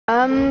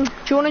Do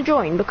you want to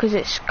join? Because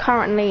it's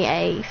currently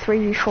a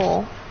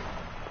 3v4.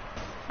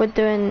 We're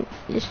doing,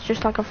 it's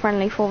just like a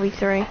friendly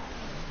 4v3.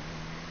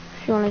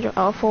 If you want to join,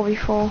 oh,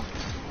 4v4.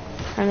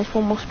 And there's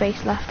one more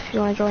space left if you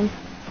want to join.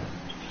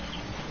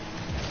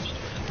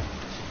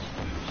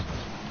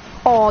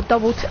 Oh,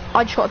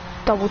 I just got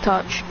a double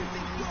touch.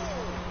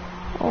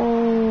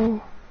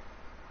 Oh.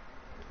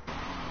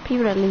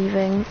 People are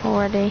leaving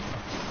already.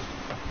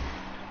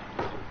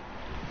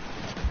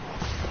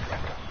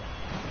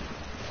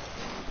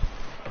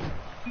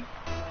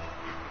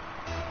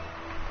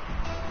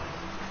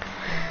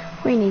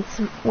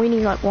 We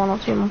need like 1 or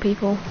 2 more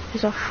people.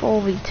 It's a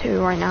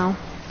 4v2 right now.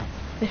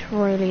 This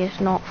really is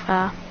not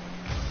fair.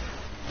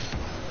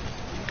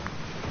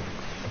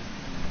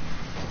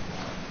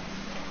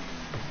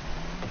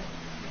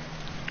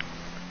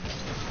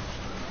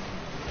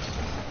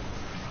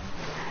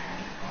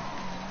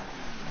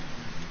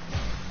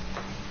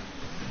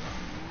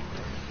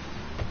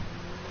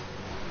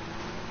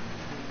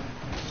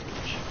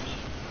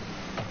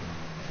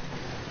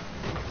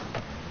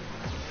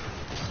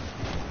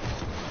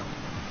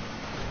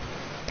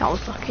 That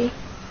was lucky.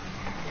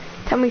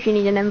 Tell me if you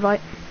need an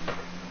invite.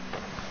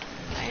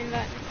 I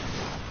invite.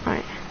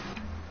 Right.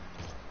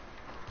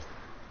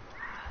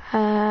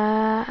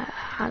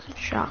 How's it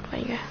sharp? There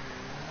you go.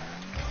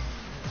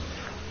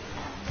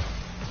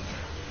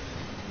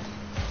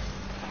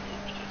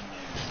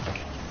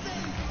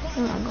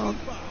 Oh my god.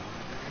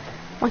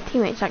 My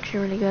teammate's actually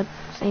really good.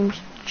 His name's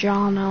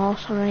Jana or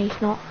something.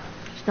 He's not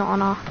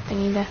on our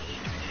thing either.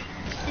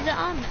 Is it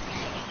on?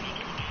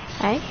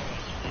 Hey?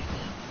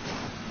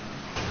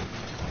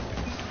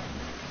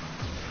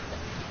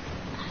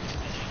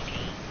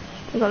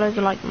 We got loads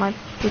of like my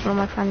people on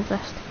my friends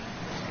list.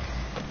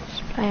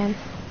 Just playing.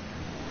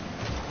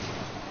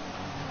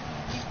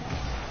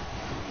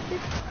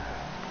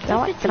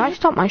 Did I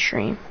stop my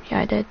stream? Yeah,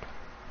 I did.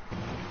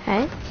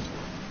 Hey?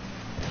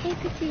 Hey,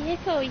 Petit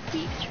Hippo, he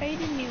keeps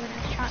trading me when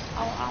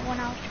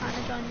I was trying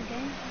to join the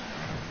game.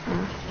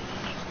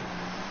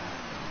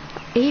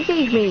 He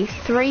gave me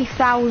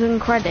 3,000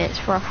 credits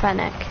for a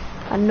Fennec,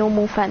 a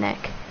normal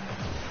Fennec.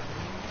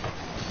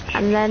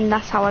 And then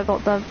that's how I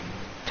got the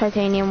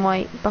titanium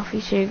white Buffy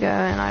Sugar,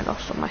 and I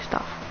lost all my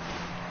stuff.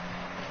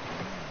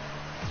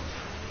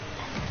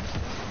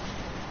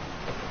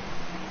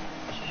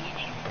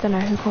 Don't know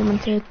who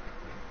commented.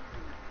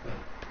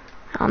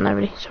 Oh,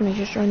 nobody. Somebody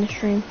just joined the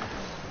stream.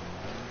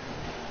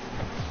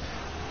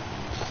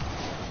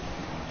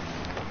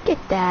 Get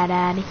that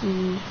out of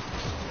here.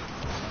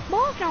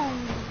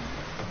 Morgan!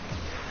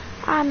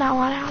 I know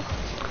what else.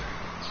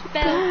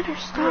 Better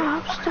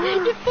stop.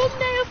 The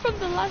thumbnail from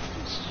the last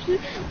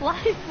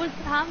live was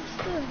the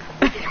hamster.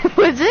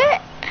 Was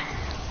it?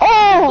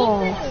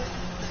 Oh!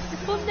 The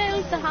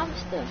thumbnail's the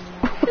hamster.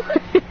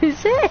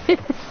 Is it?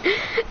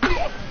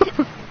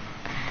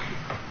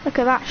 Look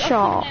at that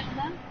shot.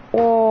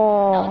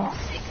 Oh. That was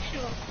a sick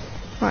shot.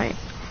 Right.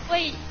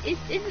 Wait,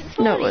 isn't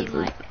 40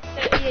 like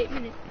 38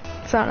 minutes?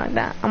 Something like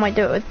that. I might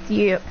do it with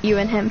you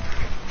and him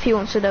if he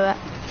wants to do it.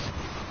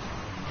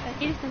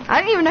 I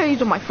don't even know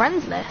he's on my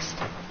friends list.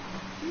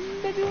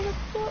 Maybe on a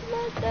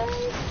spotlight day.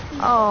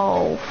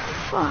 Oh,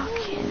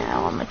 fucking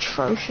hell, I'm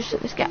atrocious at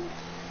this game.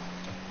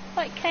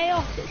 Like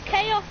chaos, it's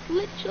chaos,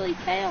 literally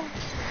chaos.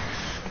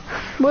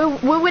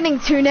 We're winning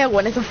 2-0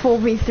 when it's a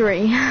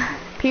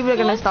 4v3. People are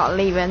gonna start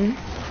leaving.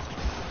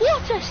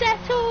 Water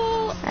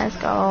settle! Let's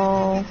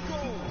go.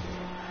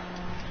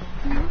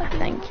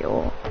 Thank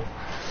you.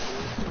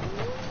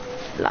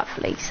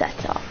 Lovely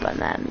setup, and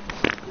then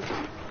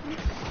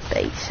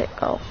basic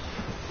goal.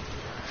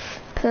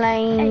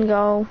 Plain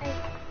goal.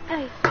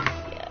 Hey.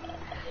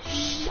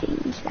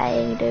 She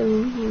say,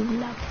 do you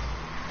love?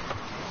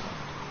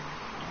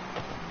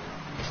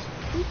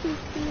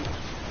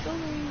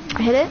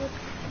 I hit it.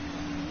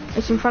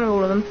 It's in front of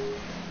all of them.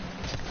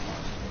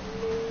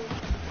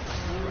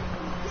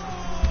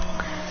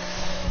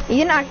 He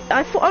didn't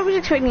I thought I was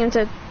expecting him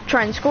to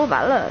try and score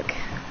that. Look.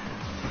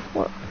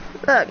 What?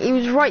 Look, he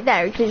was right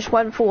there. He could just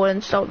went forward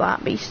and stole that.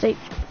 But he stayed.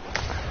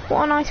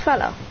 What a nice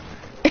fella.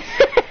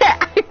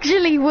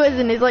 Actually was,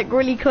 and it's like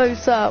really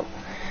close up.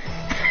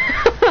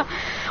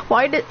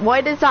 Why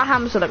does that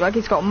hamster look like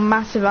he's got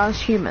massive ass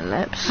human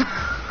lips?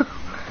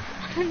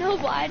 I don't know,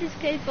 but I just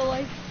gave for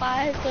like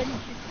 500.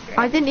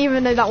 I didn't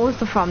even know that was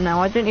the thumbnail.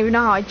 I didn't even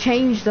know how I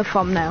changed the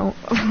thumbnail.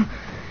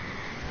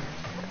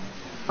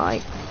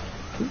 Like,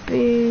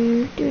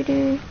 boo, doo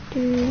doo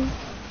doo.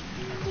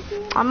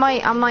 I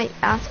might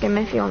ask him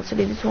if he wants to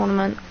do the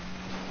tournament.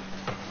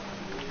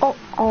 Oh,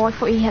 I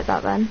thought he hit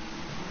that then.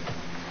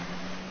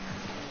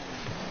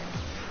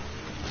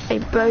 They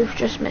both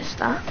just missed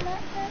that.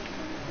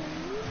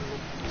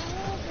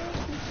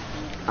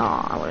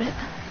 Oh, I would hit.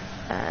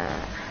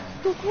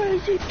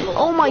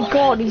 Oh my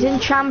god, he's in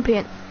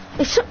champion.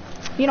 It's,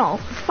 you know,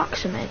 fuck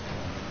Samid.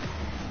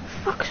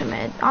 Fuck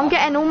Samid. I'm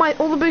getting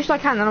all the boosts I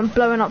can, and I'm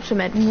blowing up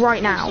Samid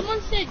right now.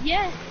 Someone said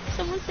yes.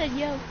 Someone said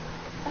yo.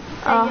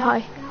 Hi.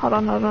 Hold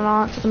on,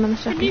 I'll answer them in a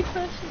second. A new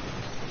person.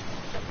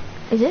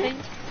 Is it?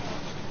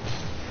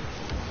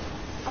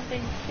 I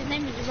think. His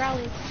name is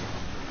Rowley.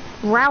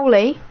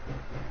 Rowley?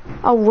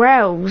 Oh,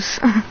 Rails.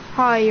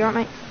 Hi, you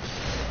alright,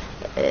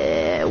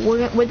 mate?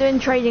 We're doing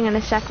trading in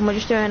a second. We're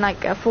just doing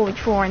like a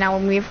 4v4 right now,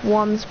 and we have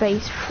one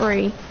space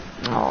free.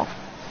 Oh,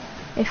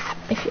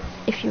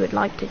 if you would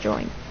like to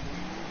join.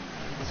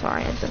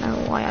 Sorry, I don't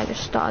know why I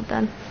just started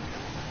then.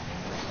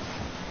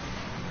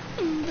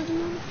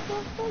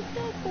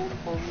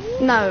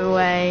 No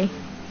way.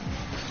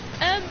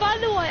 By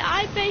the way,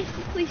 I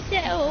basically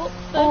set up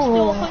first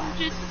to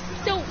 100.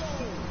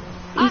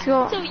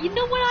 So you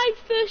know when I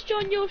first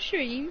joined your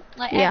stream,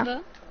 like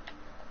ever,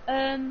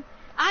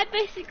 I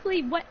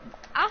basically went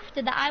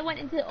after that. I went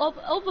into the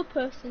other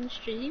person's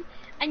stream,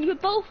 and you were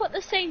both at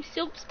the same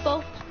subs,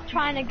 both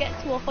trying to get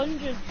to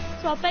 100.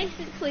 So I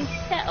basically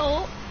set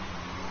up.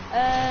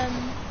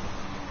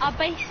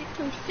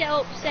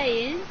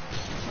 Saying.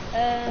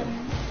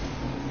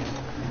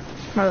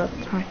 Oh,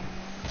 sorry.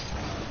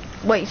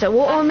 Wait, so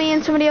what were me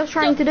and somebody else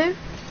trying to do?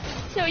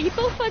 So you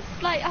both had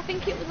like, I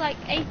think it was like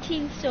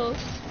 18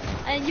 subs,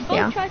 and you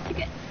both were trying to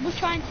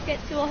get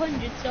to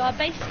 100. So I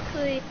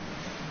basically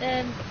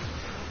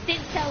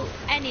didn't tell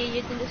any of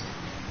you, and just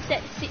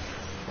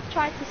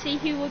tried to see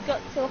who would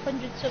got to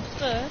 100 subs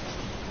first.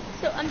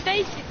 So and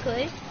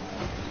basically,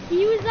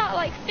 he was at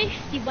like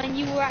 50 when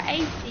you were at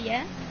 80,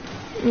 yeah?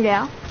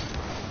 Yeah.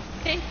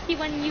 50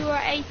 when you were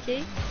at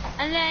 80,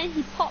 and then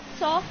he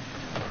popped off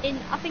in,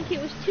 I think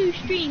it was 2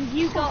 streams.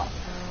 You got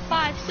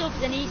 5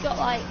 subs and he got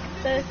like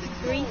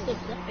 33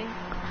 subs, I think.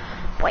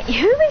 Wait,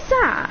 who is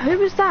that? Who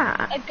was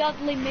that? A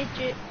godly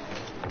midget.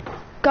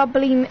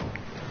 Gubbly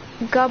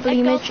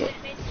midget.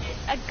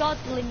 A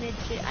godly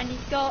midget, and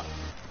he's got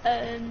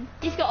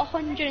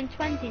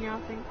 120 now,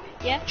 I think.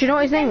 Yeah. Do you know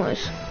what his name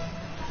was?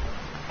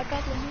 A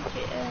godly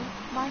midget,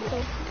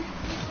 Michael.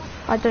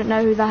 I don't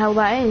know who the hell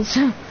that is.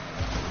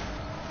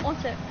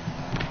 What's it?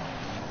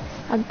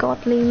 A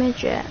godly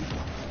midget.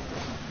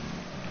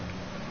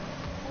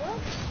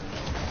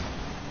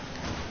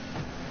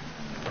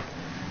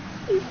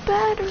 You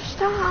better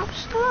stop.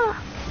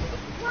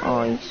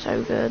 Oh, he's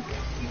so good.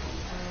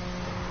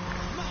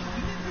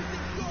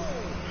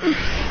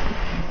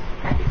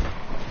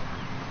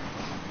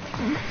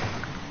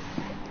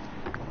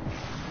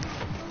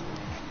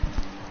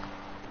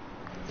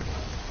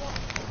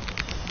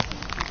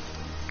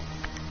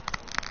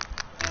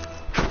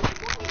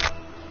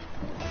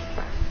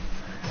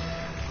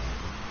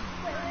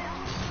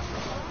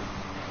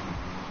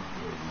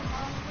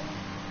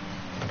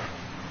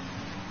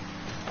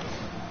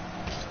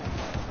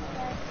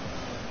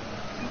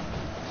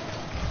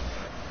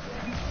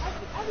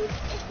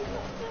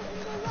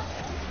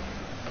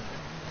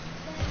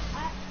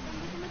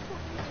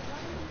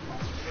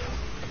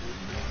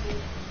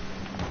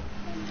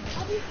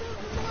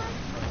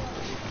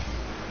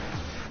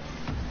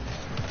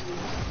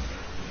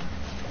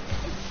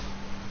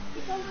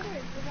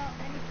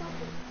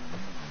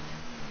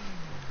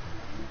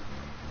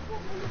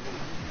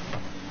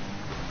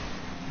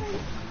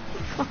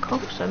 Fuck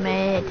off, so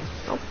mad.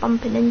 Stop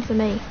bumping into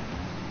me.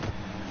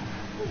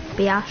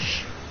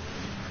 Biash.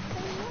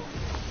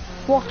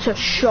 What a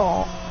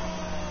shot.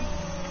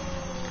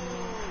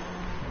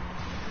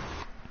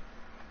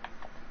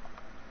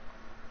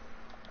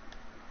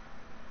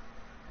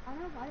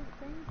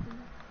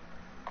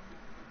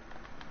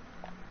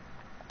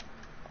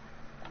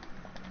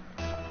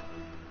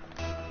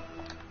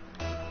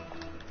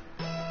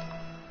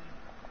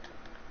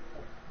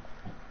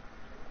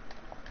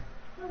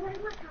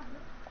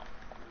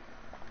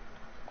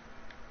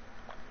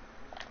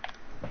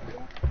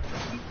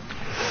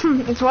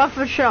 It's worth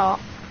a shot.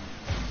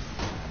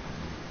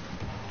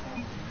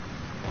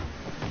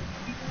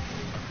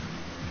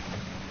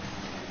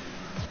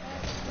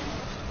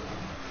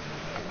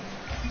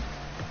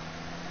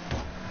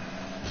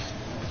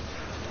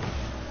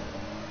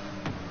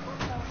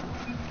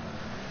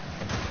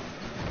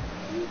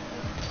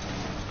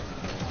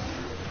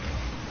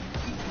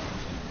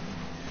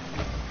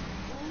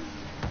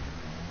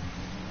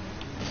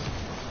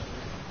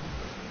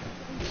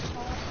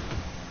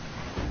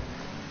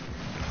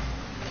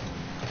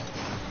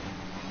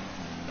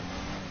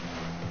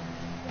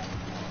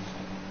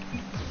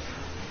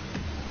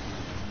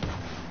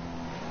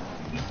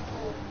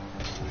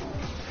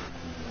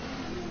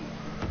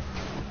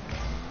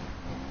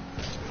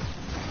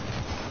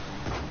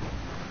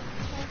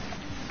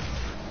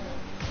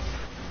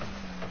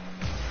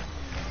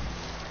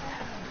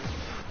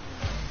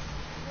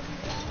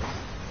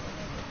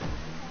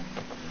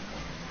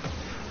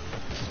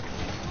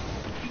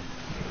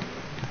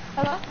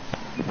 Hello?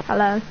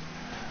 Hello.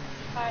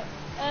 Alright,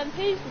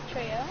 who's the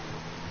trio?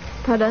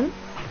 Pardon?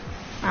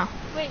 Oh.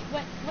 Wait,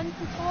 when's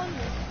the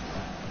tournament?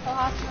 Oh,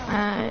 half an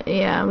hour.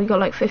 Yeah, we got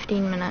like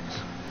 15 minutes.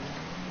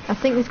 I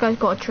think this guy's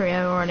got a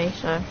trio already,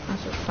 so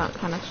that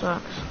kind of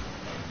sucks.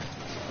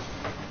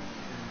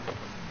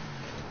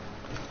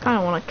 I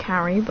don't want to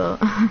carry, but...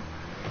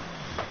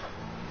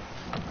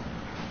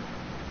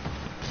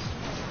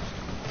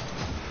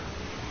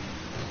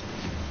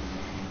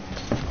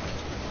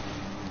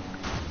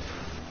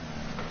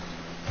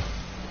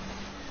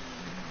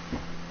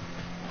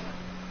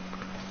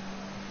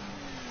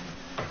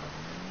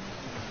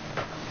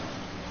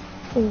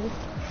 Ooh.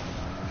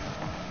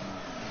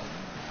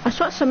 I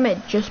swear some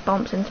mid just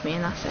bumps into me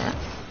and that's it.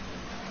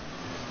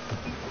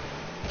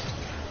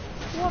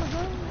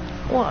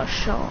 What a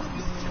shot.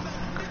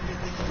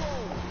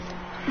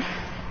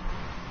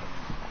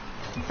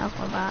 That's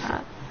not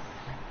bad.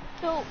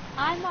 So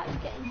I might be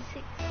getting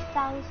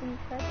 6,000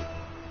 credits.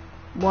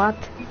 What?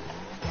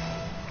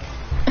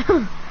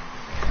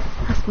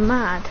 That's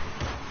mad.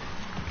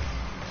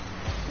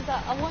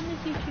 Because I won this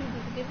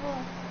YouTuber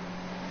giveaway.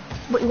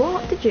 Wait,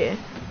 what? Did you?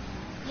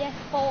 Yeah,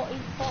 40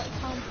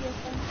 pounds here,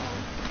 10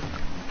 pounds.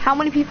 How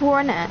many people were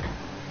in it?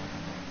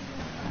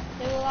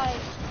 They were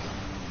like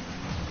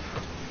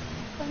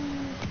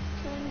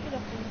 200, I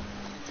think.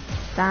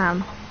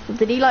 Damn.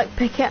 Did he like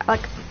pick it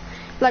like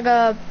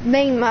a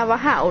name of a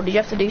hat, or did you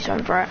have to do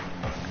something for it?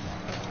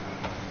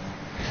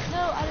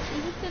 No,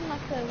 he just did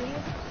like a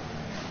wheel.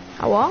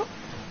 A what?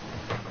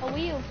 A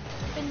wheel.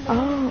 Spin the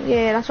Oh, wheel.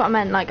 yeah, that's what I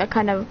meant. Like a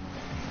kind of.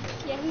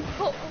 Yeah, he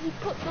put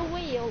the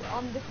wheel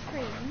on the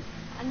screen,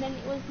 and then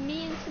it was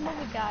me and some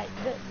other guy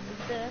that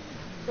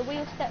the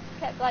wheel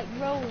kept like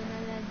rolling,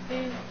 and then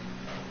boom,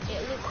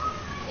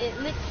 it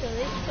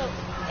literally. So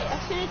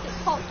as soon as it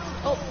popped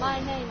up my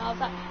name, I was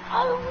like,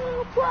 oh,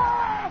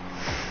 bro,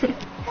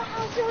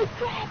 1,000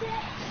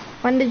 credits.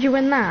 When did you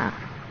win that?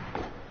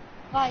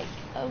 Like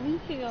a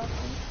week ago. I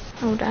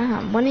think. Oh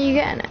damn. When are you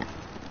getting it?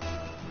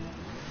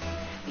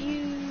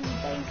 Few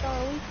days or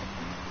a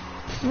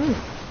week.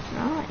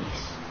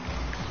 Nice.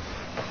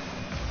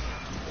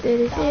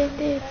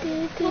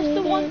 Plus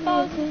the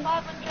 1,500 I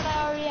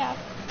already have.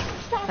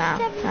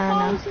 That's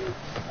 7,000.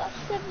 That's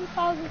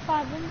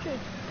 7,500.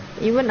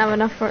 You wouldn't have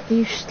enough for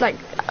you.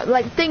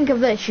 Like think of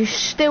this. You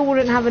still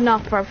wouldn't have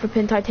enough for a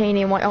flipping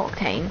titanium white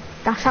octane.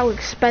 That's how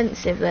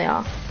expensive they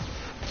are.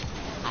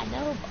 I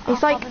know. But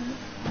It's like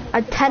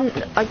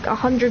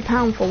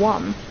 £100 for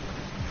one.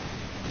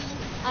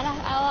 And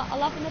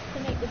I'll have enough to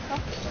make the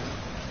profit.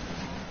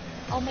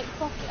 I'll make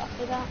profit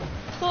after that.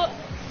 But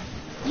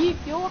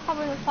you're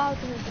having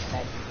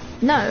 1,000%.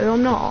 No,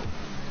 I'm not.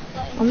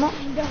 Like, I'm not.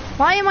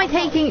 Why am I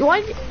taking?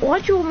 Why do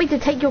you want me to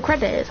take your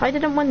credits? I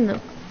didn't win the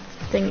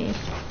thingy.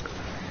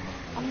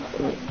 I'm not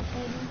letting you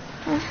say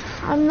them.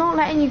 I'm not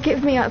letting you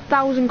give me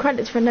 1,000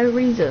 credits for no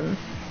reason.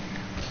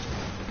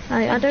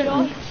 I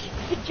don't.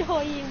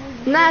 Enjoying.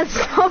 Nah,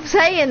 stop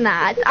saying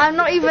that. I'm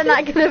not even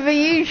that good of a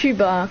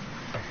YouTuber.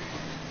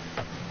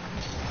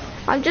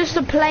 I'm just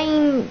a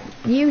plain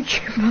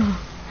YouTuber.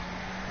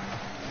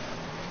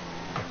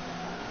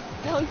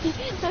 No,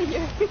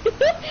 you're.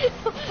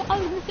 I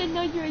was gonna say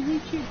no, you're a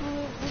YouTuber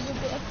with a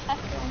bit of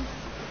pecker on.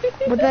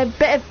 With a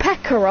bit of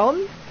pecker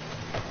on?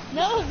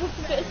 No,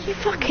 with a bit of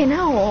chicken. Fucking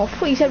hell, I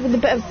thought you said with a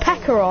bit of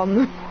pecker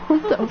on.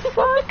 What the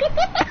fuck?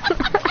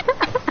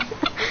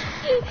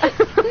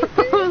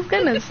 I was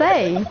gonna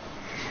say.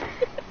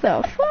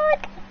 The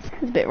fuck?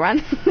 It's a bit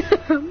random.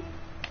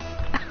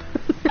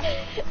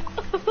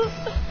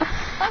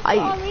 That's what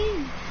I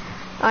mean.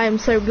 I am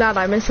so glad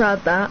I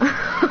misheard that.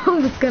 I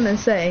was gonna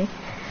say.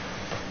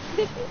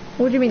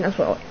 What do you mean? That's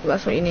what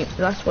you need.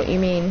 That's what you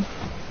mean.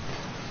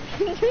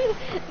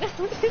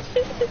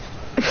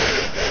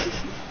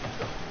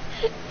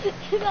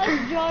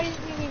 That's drawing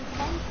me in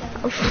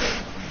content.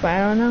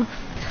 Fair enough.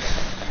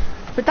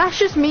 But that's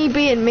just me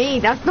being me.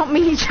 That's not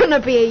me trying to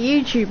be a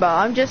YouTuber.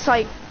 I'm just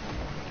like,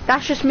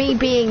 that's just me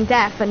being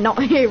deaf and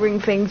not hearing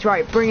things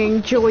right,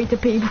 bringing joy to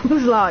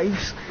people's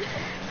lives.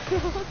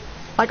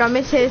 Like I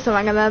mishear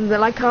something and then they're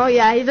like, oh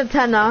yeah, he's a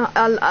tenner.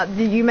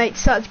 You make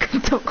such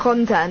good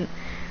content.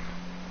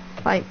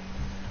 Like,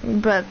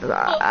 but the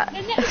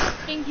next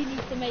thing you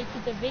need to make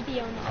is a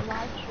video, not a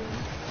live stream.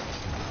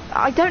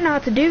 I don't know how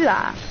to do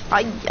that.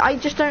 I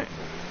just don't.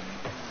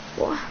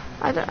 What?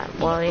 I don't know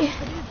why.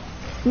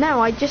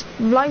 No, I just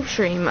live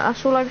stream.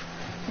 That's all I've.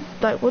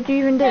 Like, what do you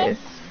even do? Press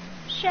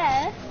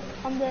share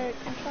on the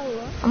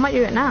controller. I might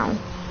do it now.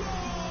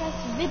 Press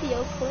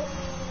video clip.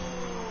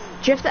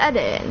 Do you have to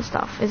edit it and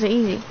stuff? Is it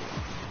easy?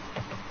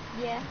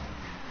 Yeah.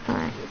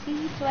 Alright. It's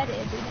easy to edit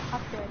it, but you don't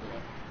have to edit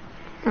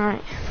it.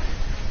 Alright.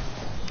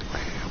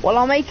 Well,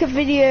 I'll make a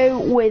video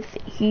with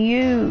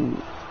you,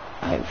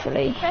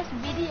 hopefully. Press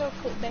video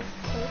clip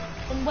basically,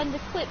 and when the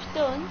clip's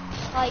done,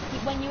 like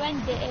when you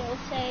end it, it'll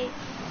say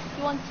if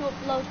you want to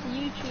upload to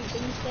YouTube,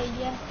 and you say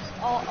yes,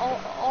 or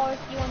if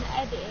you want to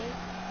edit it,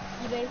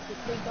 you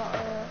basically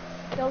gotta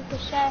go to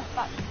Share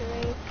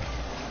Factory.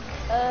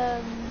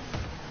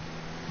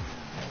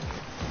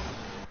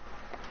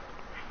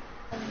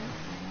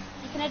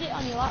 You can edit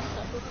on your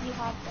laptop if you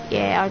have.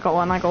 Yeah, I got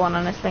one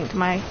and it's linked to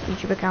my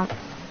YouTube account.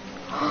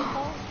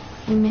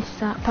 You missed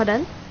that.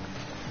 Pardon?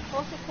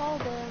 What's it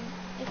called?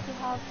 If you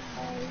have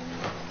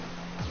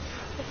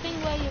the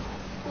thing where you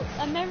put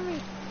a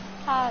memory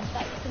card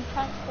that you can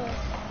transfer.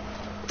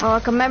 Oh,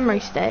 like a memory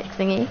stick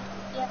thingy?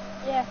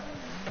 Yeah.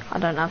 I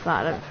don't have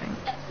that, I don't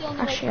think. That's the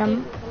only Actually, way to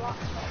do it with a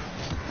laptop.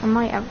 I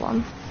might have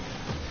one.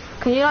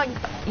 Can you like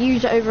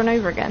use it over and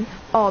over again?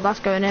 Oh, that's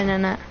going in,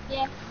 isn't it?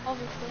 Yeah,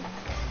 obviously.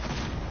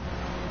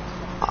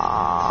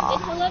 Oh.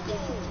 It's 11 to 2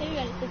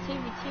 and it's a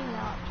 2v2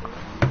 now actually.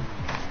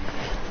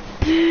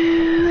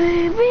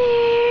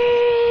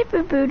 Who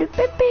are we gonna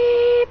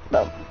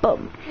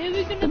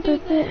do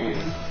the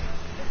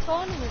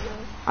tournament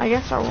with? I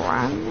guess I'll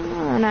run. I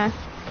don't know.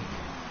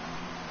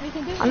 We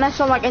can do Unless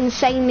some like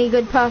insanely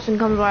good person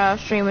comes by our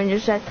stream and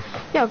just says,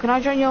 "Yo, can I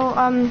join your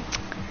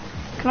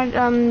join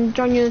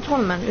you in the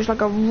tournament?" Just like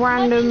a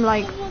random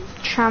like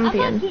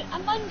champion.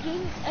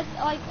 Imagine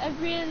like a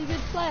really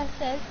good player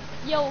says,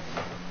 "Yo,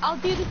 I'll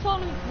do the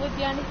tournament with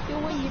you, and if you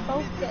win, you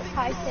both get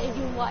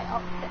titanium white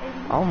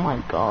octane." Oh my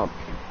god.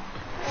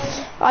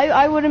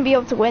 I wouldn't be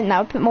able to win. That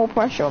would put more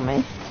pressure on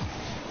me.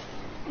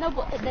 No,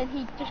 but then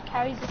he just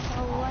carries us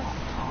all away.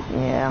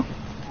 Yeah.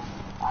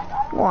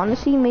 Wanna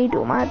see me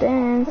do my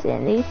dance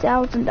in these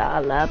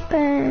 $1,000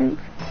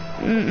 pants?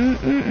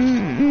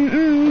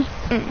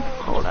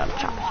 Hold up,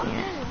 chop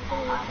here.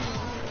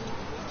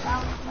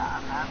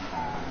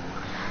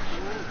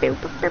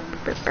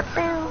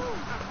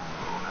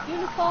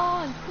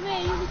 Unicorn, come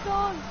here,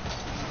 unicorn.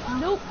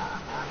 Nope.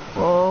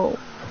 Whoa.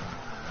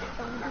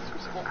 Don't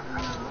disrespect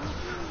me.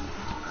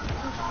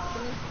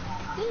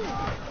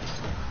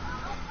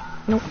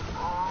 Nope.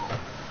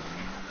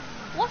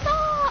 What's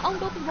that? I'm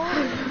going to ball. I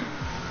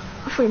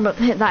thought you were about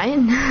to hit that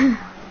in. I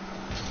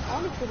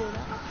wanted to do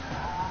that.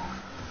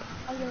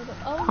 I'm gonna go.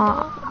 Oh,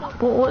 no.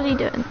 What was he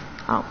doing?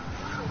 Oh.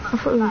 I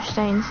thought he was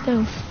staying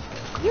still.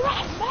 You're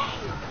at me!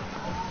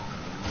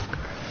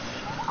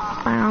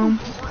 Bam,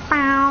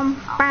 bam,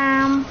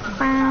 bam,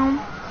 bam,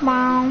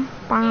 bam,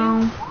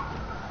 bam.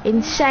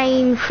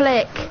 Insane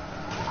flick.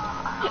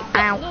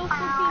 Ow. No,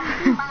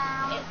 fucking,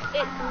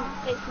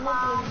 it's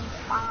lovely.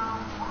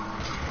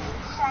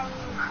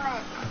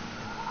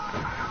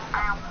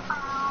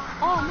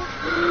 Oh, no.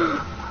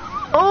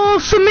 Oh,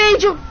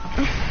 Samajor!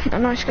 A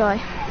nice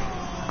guy.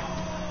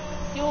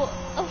 You're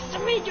a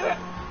stranger.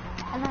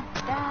 And I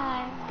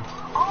die.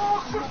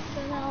 Oh, shit.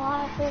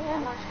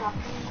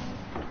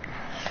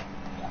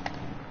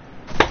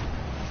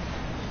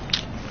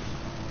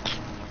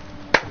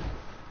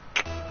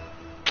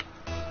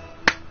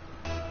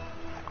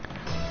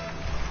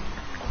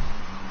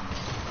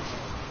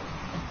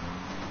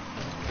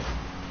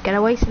 Get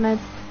away, Samed.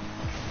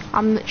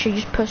 I'm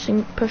literally just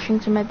pushing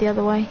Samed the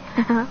other way.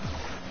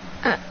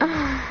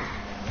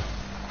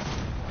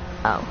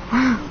 Oh.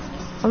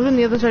 I was on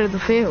the other side of the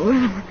field.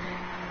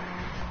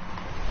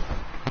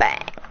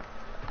 Bang.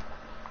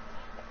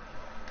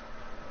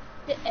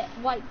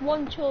 Like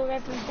one chore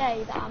every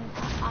day that I'm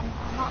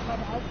not rid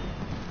of.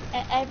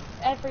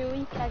 Every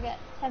week I get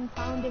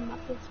 £10 in my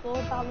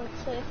PS4 balance.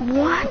 So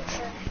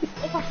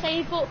if I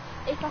save up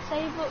for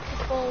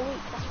 4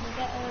 weeks, I can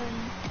get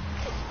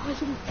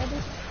 6,000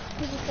 credits.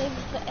 If I save up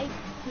for 8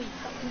 weeks,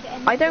 I can get.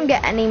 I don't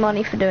get any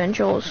money for doing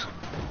chores.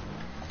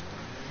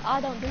 I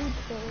don't do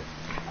chores.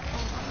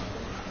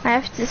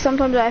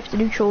 Sometimes I have to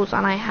do chores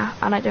and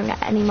I don't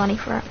get any money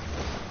for it.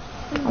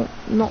 Oh,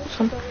 not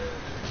some.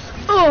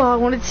 Oh, I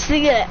wanted to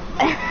see it.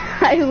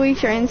 I always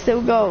try and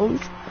steal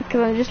goals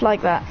because I'm just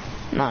like that.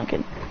 No, I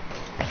can.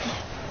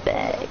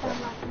 Beg.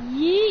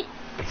 Yeet.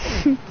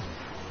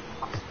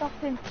 Stop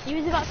him. He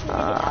was about to hit it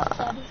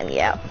outside.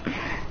 Yeah.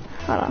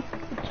 Hold on.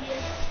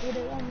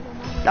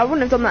 I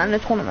wouldn't have done that in a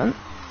tournament.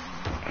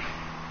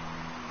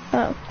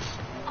 Oh.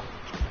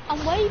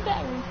 I'm way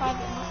better in private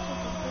matches.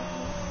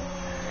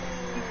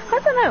 I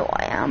don't know who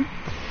I am.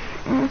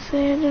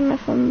 Honestly, I don't know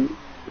if I'm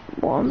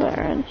what I'm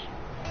better in.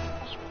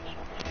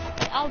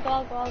 I'll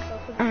go, cause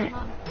it's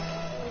not.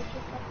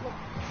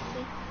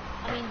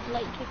 I mean,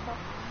 late kickoff.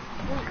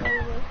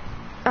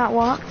 That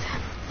worked.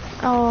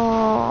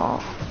 Oh.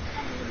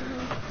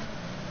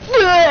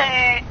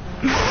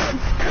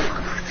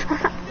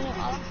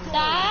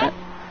 Dad?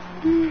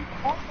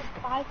 That's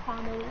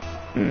 £5 a week.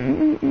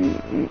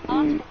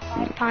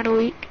 £5 a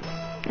week.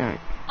 Alright.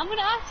 I'm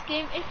gonna ask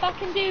him if I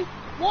can do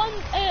one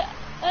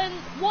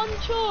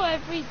chore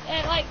every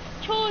like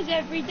chores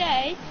every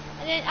day,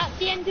 and then at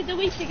the end of the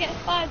week I get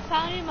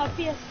 £5 in my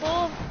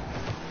PS4.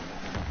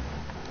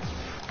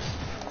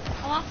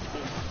 I'll ask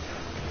him.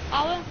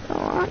 I will.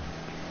 Alright.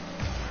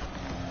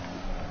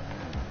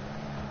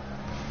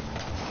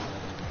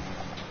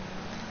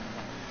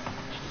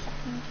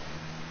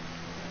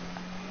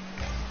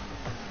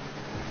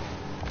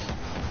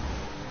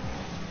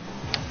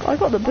 I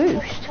got the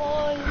boost.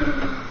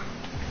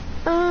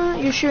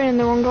 You're shooting in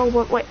the wrong goal,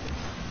 but wait,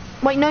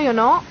 no you're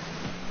not.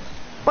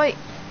 Wait.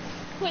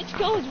 Which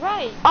goal's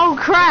right? Oh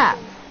crap!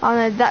 Oh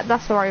no,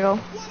 that's the right goal.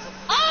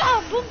 Ah,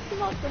 I bumped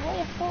him out the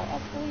way. I thought I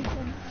played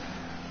him.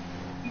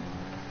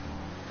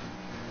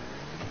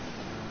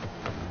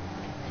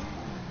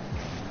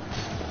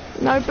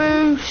 No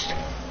boost.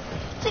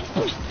 6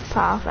 boost.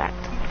 Perfect.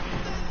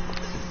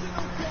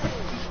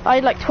 I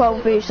had like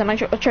 12 boosts and I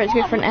tried to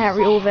go for an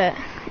aerial with it.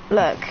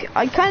 Look,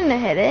 I kind of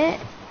hit it,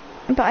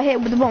 but I hit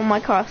it with the bottom of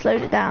my car,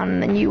 slowed it down,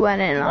 and then you went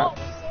in like...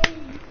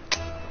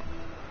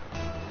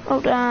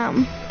 Oh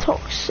damn,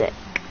 toxic.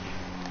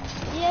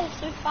 Yeah,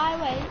 so if I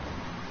wait,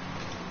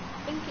 I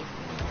think it's...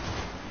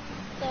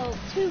 So,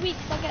 2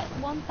 weeks I get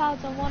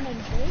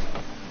 1,100,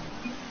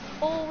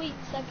 4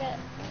 weeks I get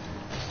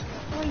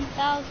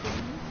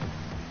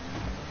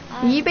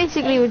 3,000. You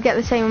basically would get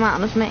the same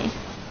amount as me.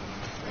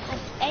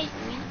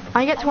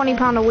 I get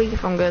 £20 a week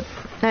if I'm good.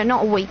 No,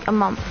 not a week, a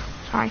month.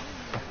 Sorry.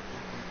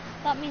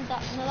 That means I'll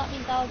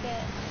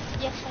get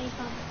 £20.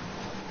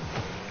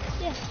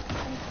 Yes,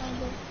 I'm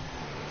kind of.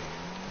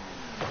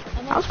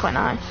 That was quite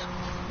nice.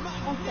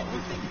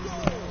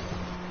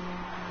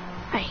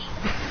 Hey.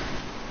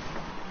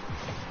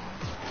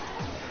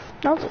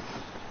 That was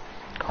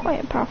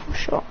quite a powerful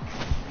shot.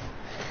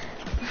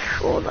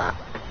 For that,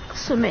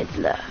 some mid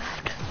left.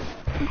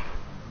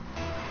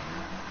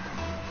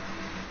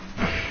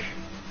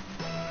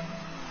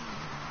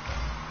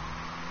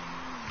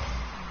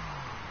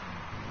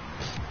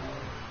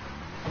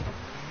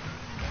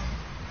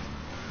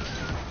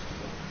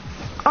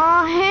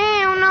 Oh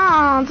hell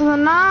no to the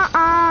no.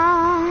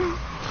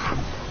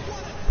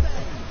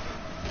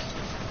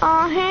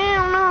 Oh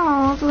hell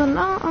no to the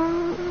no.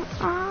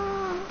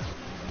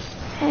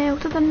 Hell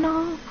to the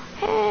no.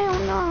 Hell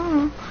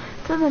no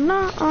to the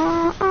no.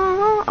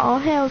 Oh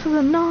hell to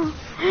the no.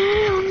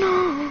 Hell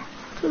no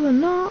to the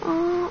no.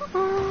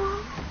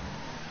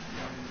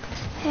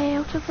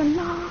 Hell to the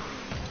no.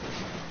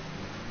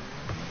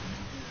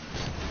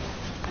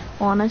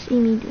 Wanna see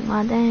me do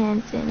my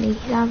dance in the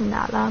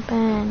 $1,000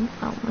 band?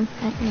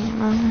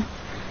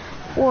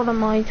 What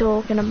am I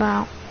talking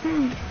about?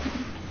 I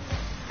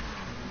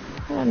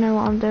don't know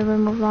what I'm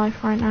doing with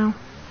life right now.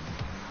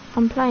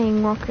 I'm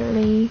playing Rocket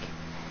League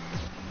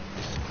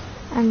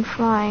and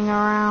flying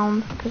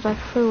around because I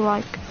feel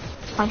like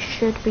I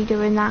should be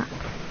doing that.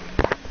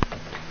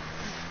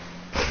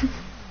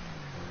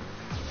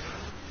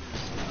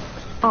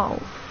 Oh.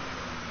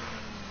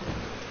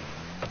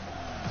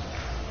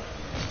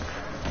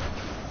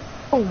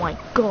 Oh my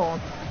god.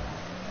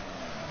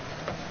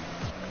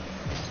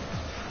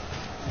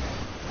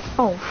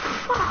 Oh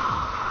fuck.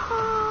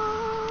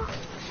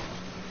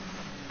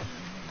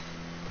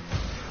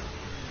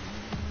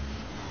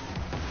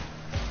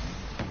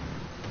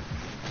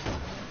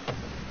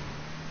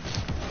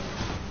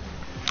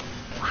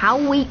 How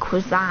weak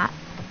was that?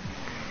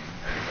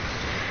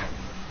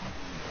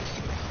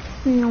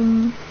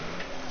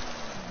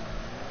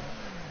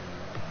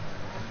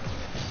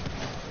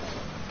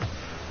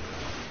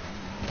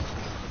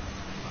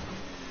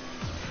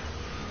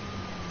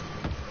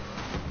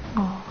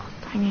 Oh,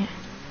 dang it.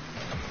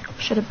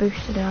 Should have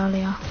boosted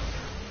earlier.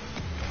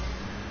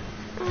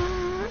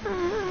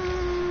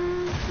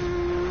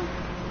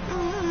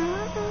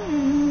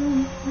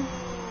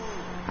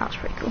 That's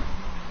pretty cool.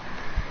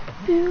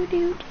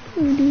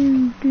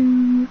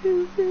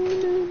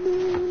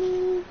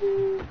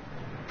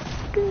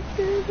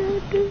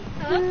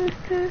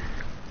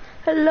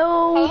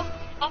 Hello? Oh,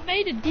 I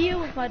made a deal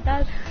with my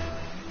dad.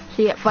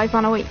 So you get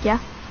 £5 a week, yeah?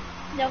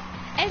 No,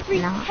 every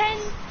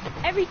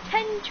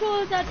 10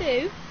 chores I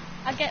do,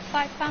 I get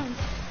 £5.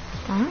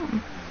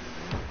 Oh.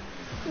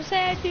 So say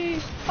I do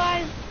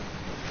 5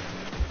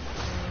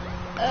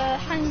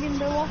 hanging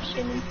the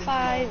washing and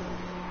 5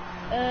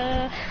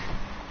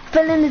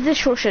 Fill in the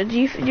dishwasher. Do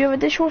you have a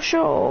dishwasher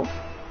or do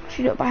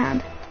you do it by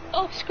hand?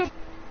 oh, scrub.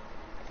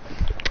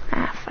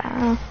 Ah,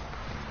 fair.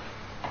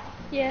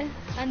 Yeah,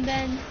 and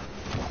then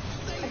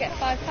I get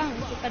 £5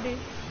 if I do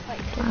like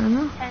I don't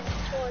know. 10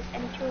 chores,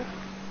 any chores.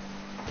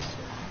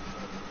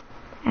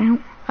 Ow.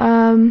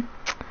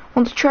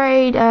 Want to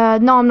trade?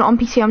 No, I'm not on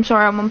PC. I'm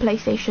sorry, I'm on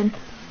PlayStation.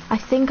 I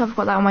think I've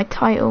got that on my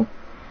title.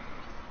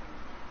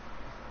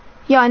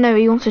 Yeah, I know.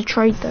 He wants to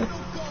trade though.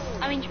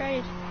 I mean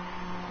trade.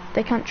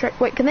 They can't trade.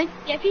 Wait, can they?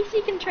 Yeah,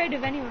 PC can trade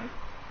with anyone.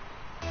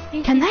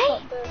 PC's Can they?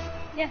 got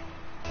yeah,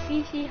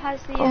 PC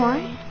has the.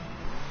 Alright.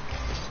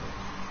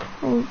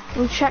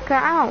 We'll check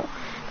that out.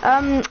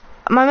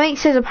 My mate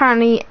says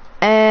apparently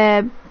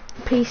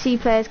PC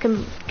players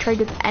can trade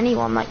with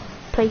anyone, like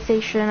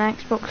PlayStation and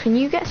Xbox. Can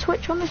you get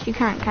Switch on this? You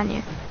can't, can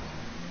you?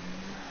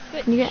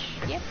 Switch. Can you get?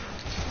 Yep.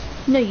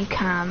 No, you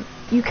can't.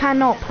 You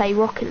cannot play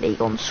Rocket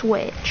League on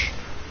Switch.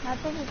 I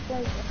probably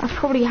played it. That's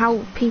probably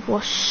how people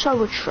are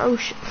so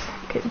atrocious.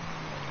 Fucking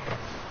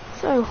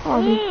so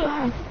horribly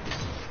bad.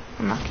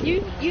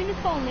 Unlucky.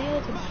 Unicorn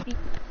Leo's a PC.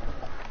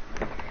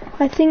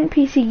 I think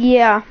PC,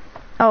 yeah.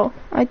 Oh,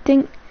 I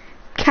think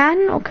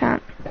can or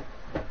can't.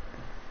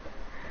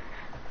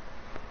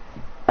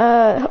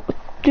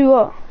 Do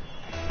what?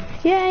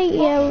 Yeah,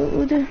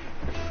 we'll do.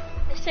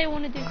 They say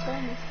want to do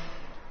tournaments.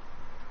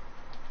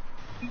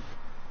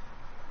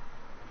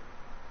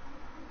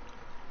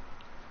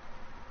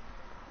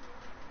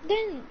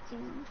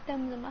 Dancing,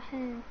 thumbs in my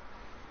hand.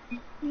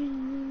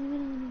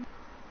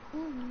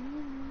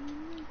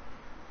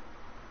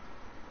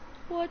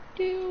 What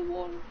do you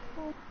want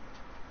for?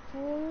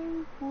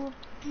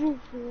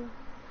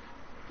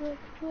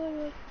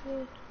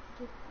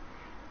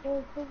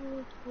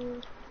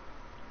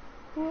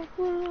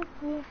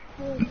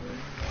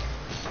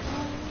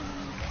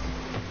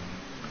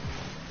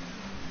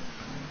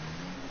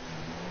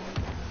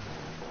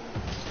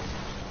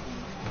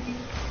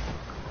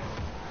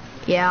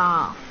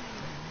 Yeah.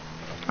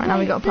 Right, now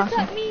we got a Does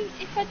person. that mean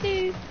if I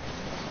do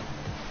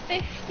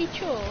 50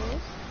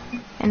 chores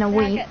In a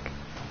week.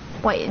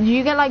 Wait, do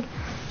you get like,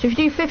 so if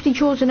you do 50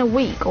 chores in a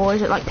week, or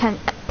is it like 10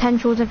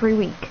 chores every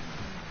week?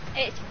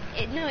 it's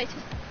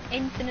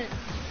infinite.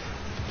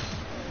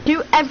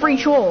 Do every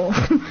chore.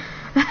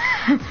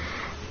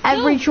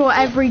 Every chore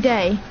every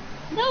day.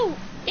 No,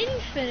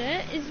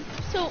 infinite is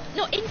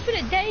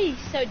infinite days,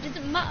 so it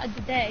doesn't matter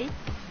the day.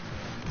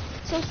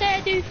 So say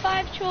I do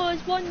 5 chores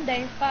one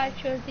day and 5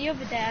 chores the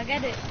other day, I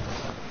get it.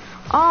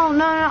 Oh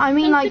no, I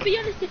mean, so, like, to be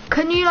honest,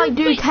 can you like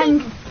do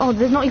 10? Oh,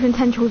 there's not even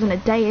 10 chores in a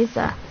day, is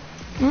there?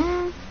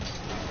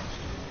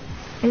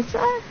 Is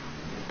there?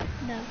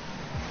 No.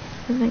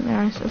 I think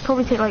there is. It'll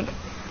probably take like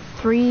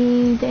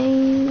 3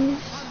 days.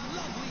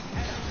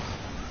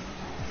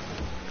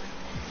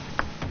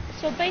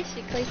 So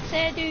basically,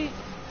 say I do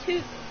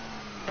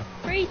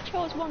 3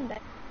 chores one day.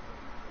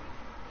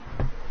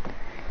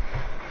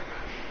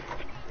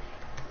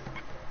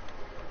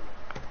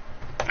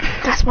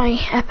 That's my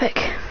epic.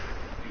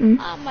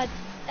 My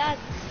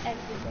dad's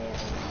every day.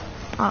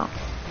 Oh.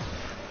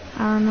 I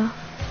don't know.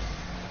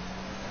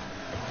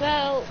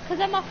 Well, because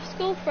I'm off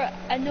school for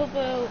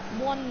another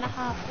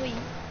 1.5 weeks.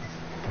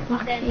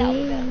 Lucky. Then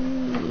that'll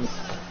go.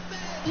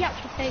 He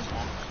actually says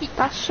that.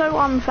 That's so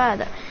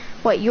unfair.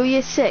 Wait, you're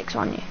year 6,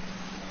 aren't you?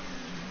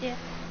 Yeah.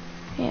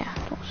 Yeah, I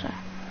thought so.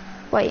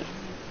 Wait,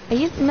 are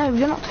you? No,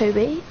 you're not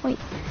Toby. Wait.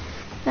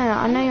 No,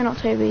 I know you're not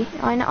Toby.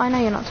 I know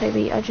you're not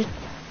Toby. I just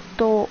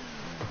thought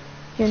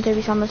you and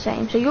Toby sound the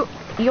same. So you're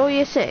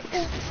year 6?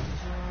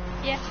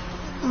 Yeah.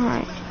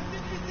 Alright.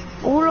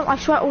 I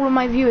swear all of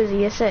my viewers are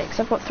year 6.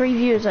 I've got 3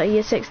 viewers that are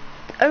year 6.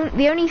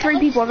 The only 3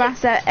 people I've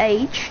asked their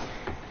age,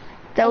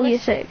 they're all year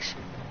 6.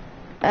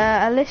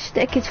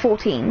 Alistic is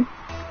 14.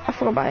 I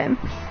forgot about him.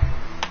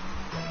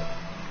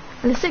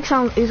 Alistic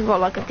he's got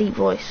like a deep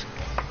voice.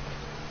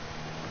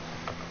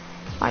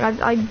 Like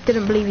I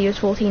didn't believe he was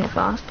 14 at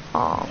first.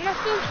 Oh. When I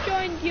first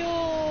joined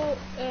your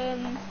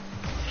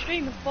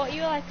stream, I thought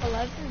you were like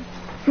 11.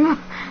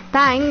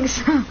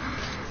 Thanks.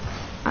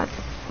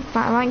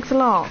 Thanks a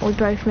lot. We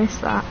both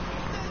missed that.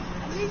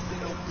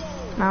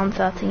 Now I'm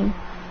 13.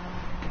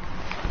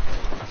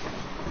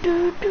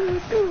 We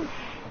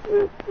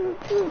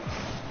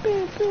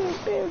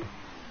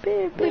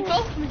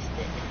both missed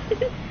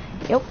it.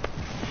 Yep.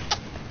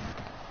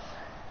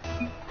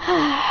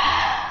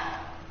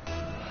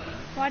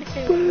 Why did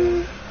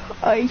you say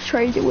I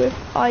traded with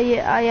I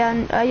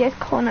had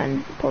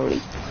Conan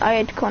probably. I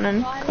had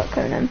Conan.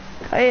 Conan.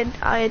 I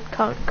had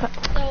So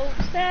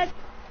sad.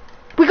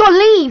 We gotta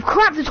leave.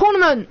 Crap, the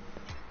tournament.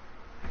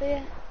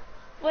 Yeah.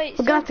 Wait. We're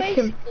so gonna have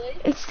to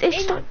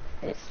basically,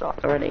 It's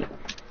started already.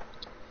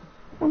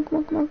 Come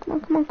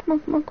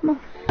on.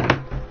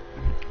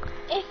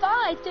 If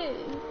I do.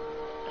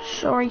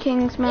 Sorry,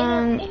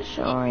 Kingsman.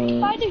 Sorry.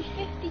 If I do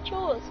 50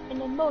 chores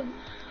in a month,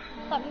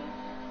 that means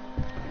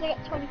I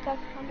get £25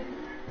 a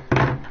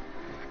month.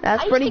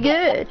 That's pretty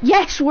good.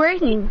 Yes, we're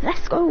in.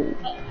 Let's go.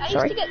 I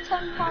used to get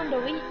 £10 a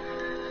week.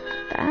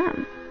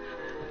 Damn.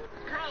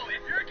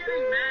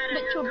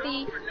 Which would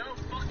be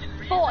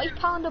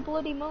 £40 a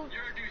bloody month.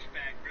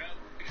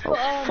 Oh,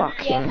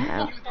 fucking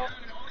hell. Not.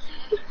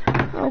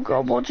 Oh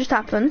god, what just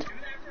happened?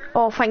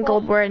 Oh, thank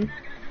god we're in.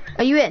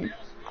 Are you in?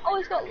 Oh,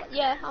 he's got,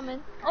 yeah, I'm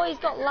in. Oh, he's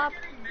got lab.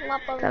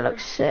 That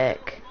looks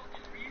sick.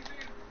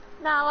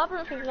 Nah,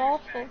 labyrinth is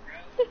awful.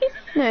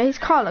 No, his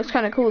car looks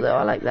kind of cool though,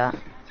 I like that.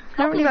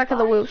 I don't really like how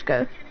the wheels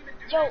go.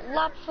 Yo,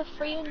 lab for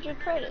 300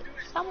 credits.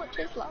 How much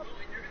is lab?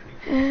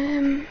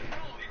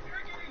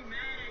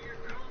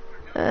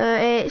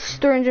 It's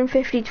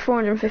 350 to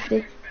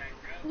 450.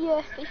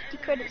 Yeah, 50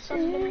 credits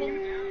on the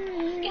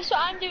min. Guess what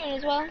I'm doing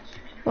as well?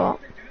 What?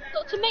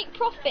 So to make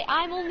profit,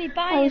 I'm only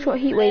buying. Oh, he's got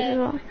heat waves as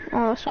well.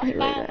 Oh, that's not heat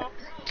waves.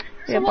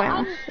 Yeah,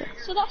 biomass.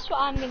 So that's what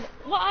I'm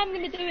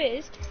gonna do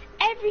is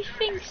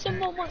everything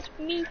someone wants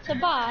me to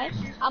buy,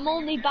 I'm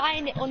only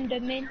buying it under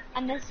min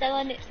and then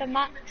selling it for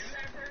max.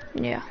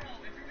 Yeah,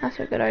 that's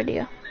a good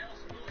idea.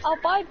 I'll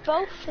buy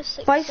both for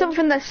 6. Buy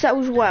something that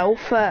sells well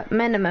for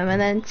minimum and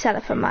then sell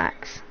it for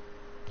max.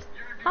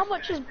 How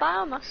much is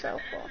biomass sell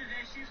for?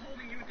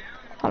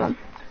 Hold on.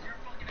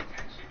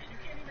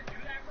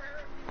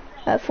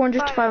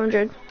 400 to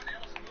 500.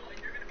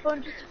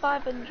 400 to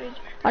 500.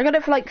 I got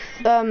it for like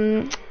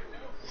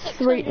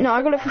 3. No,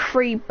 I got it for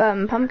 3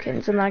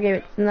 pumpkins, and then I gave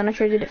it, and then I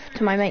traded it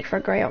to my mate for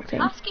a grey octane.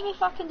 Ask him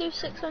if I can do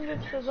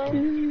 600 for both.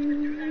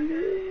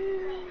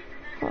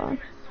 Hold on.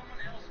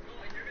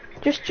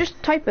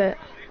 Just type it.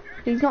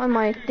 He's not in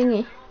my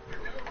thingy.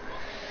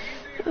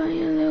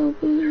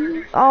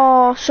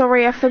 Oh,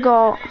 sorry, I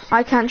forgot.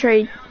 I can't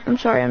trade. I'm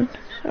sorry.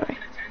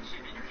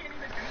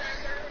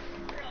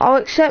 I'll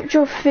accept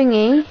your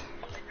thingy,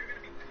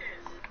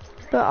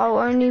 but I'll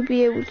only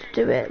be able to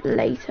do it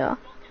later.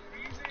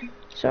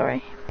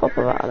 Sorry, pop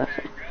about that.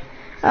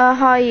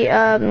 Hi,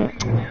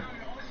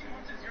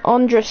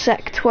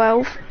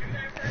 Andrasec12.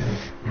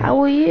 How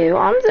are you?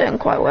 I'm doing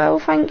quite well,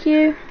 thank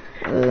you.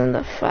 Other than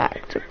the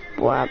fact of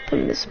what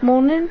happened this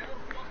morning,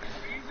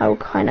 I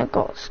kind of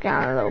got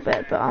scanned a little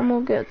bit, but I'm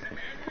all good.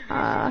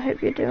 I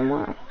hope you're doing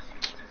well.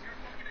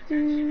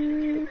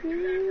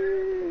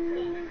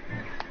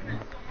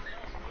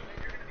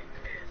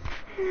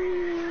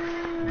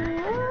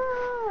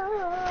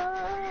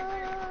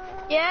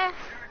 Yeah.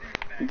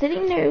 Did he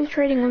know he was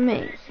trading with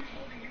me?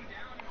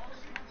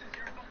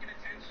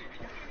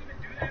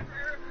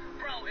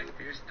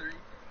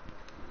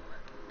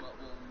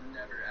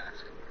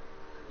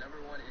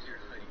 number one is your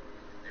hoodie.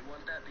 They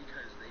want that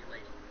because they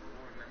like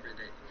will remember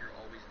that you're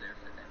always there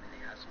for them and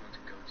they have someone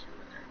to go to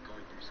when they're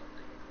going through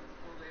something.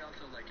 Well, they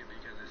also like it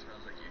because it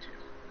smells like you too.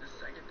 The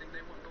second thing they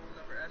want but will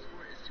never ask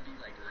for is to be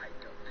like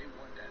hyped up. They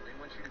want that. They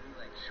want you to be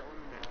like showing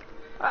them off.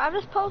 I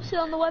just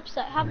posted on the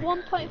website. Have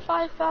 1.5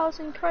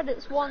 thousand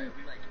credits. Want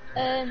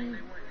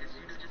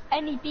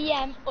any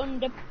BM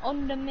under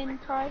min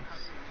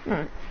price.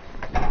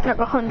 Like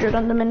 100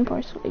 under min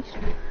price at least.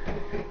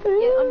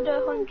 Yeah,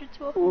 under 100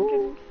 to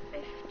 150.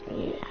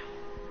 Yeah.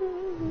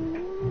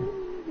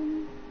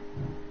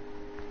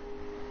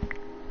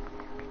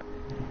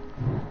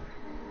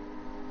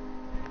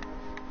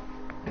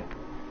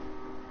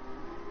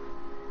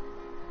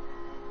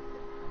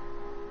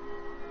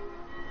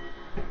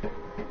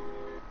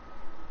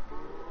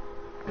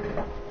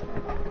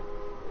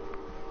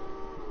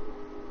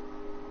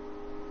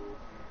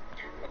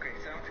 Okay,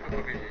 sounds good.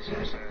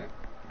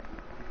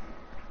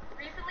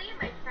 Recently,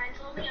 my friend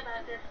told me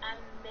about this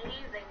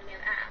amazing new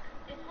app.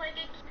 It's like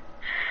a...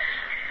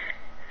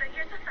 So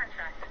here's the fun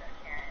fact about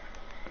Karen.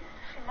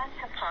 She must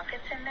have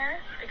pockets in there,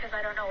 because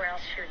I don't know where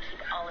else she would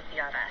keep all of the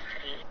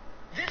audacity.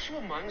 This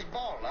woman's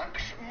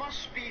bollocks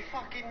must be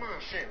fucking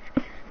massive.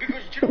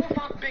 Because do you know if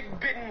that big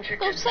bin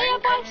chicken So say I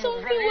buy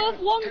something worth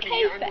 1k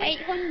for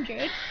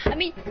 800. I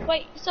mean,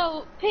 wait.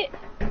 So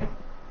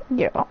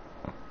Yeah.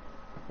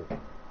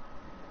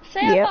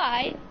 say I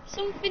buy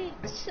something.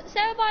 Say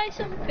I buy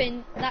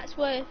something that's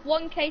worth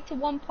 1k to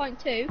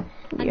 1.2,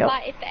 and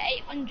buy it for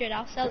 800.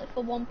 I'll sell it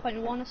for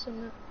 1.1 or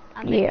something.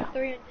 And make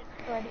 300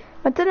 credit.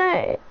 I don't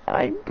know.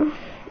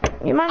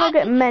 You might not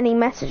get many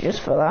messages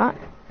for that.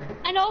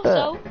 And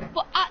also,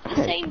 but at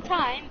the same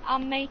time,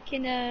 I'm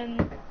making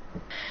and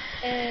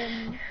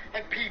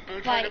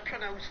people try like to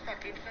pronounce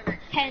fucking phonics.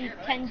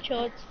 10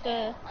 chodes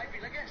for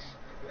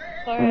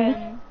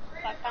 £5.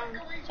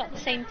 So at the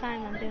same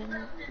time, I'm doing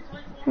that.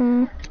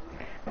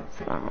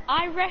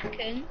 I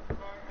reckon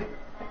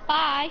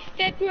by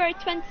February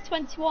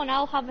 2021,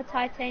 I'll have a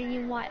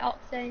titanium white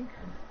octane.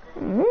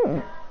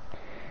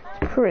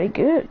 Pretty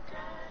good.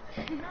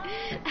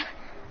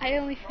 I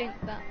only think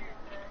that.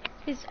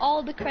 It's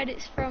all the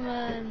credits from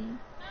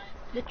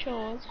the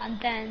chores, and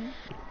then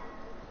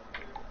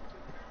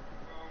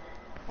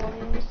all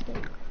the other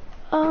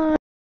stuff.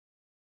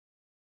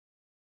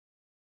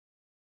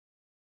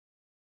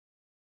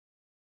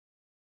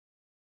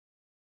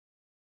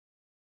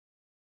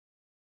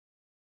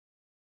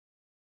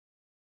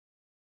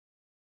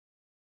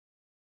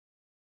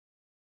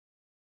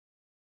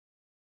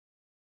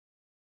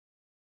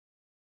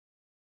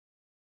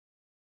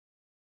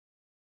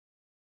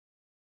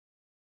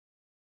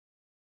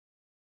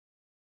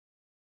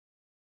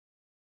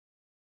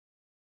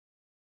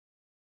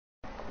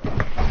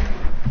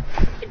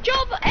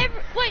 Job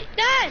wait,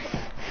 Dad!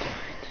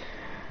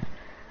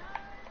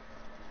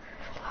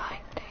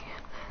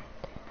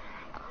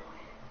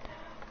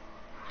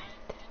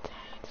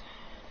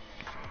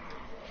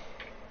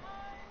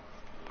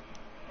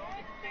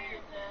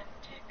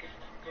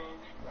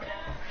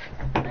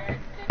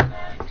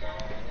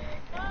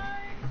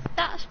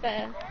 That's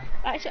fair.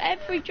 Right, so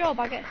every job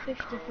I get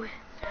 50 for.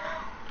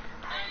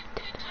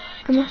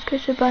 I must go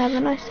to bed. Have a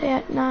nice day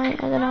at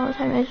night. I don't know what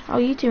time it is. Oh,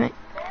 you too, mate.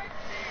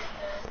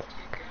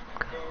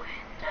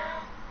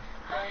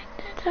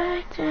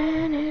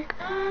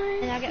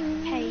 And I get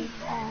paid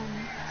on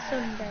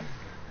Sunday.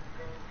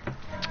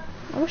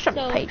 I wish I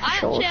So paid for I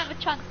chores. actually have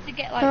a chance to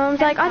get like. My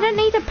mum's like, I don't £10.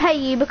 need to pay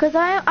you because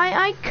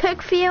I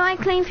cook for you, I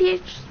clean for you.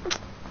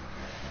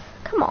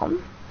 Come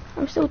on,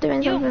 I'm still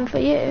doing something for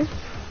you.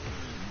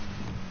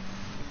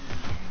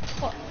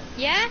 What?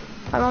 Yeah?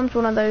 My mum's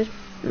one of those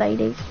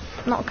ladies,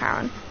 not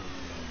Karen.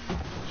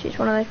 She's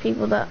one of those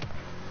people that.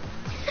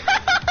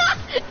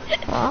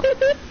 What?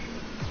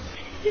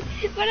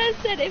 When I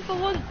said if I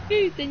want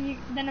food, then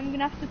I'm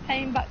gonna have to pay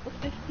him back for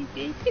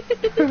 50p.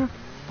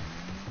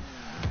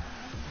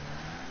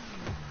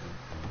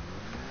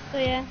 So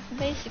yeah,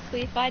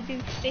 basically if I do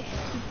 50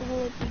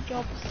 bloody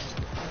jobs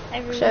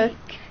every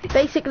week.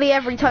 Basically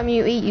every time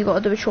you eat you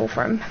gotta do a chore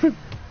for him.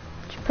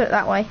 Just put it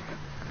that way.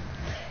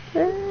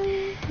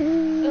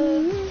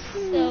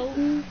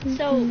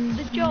 So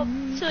the job,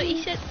 so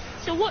he said,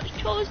 so what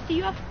chores do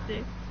you have to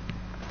do?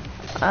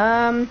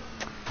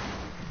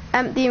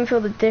 Empty and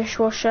fill the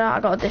dishwasher. I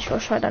got a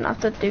dishwasher, I don't have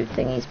to do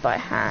thingies by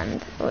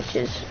hand, which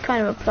is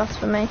kind of a plus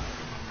for me.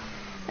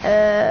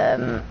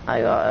 I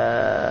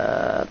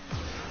got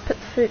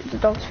put the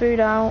dog's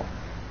food out.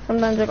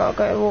 Sometimes I gotta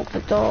go walk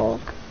the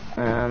dog.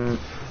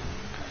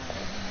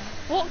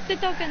 Walk the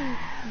dog and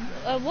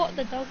walk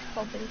the dog's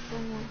probably the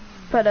fun one.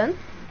 Pardon?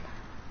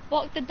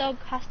 Walk the dog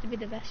has to be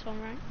the best one,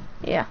 right?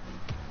 Yeah.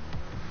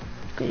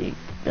 I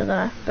don't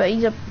know, but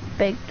he's a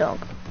big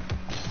dog.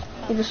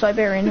 He's a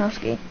Siberian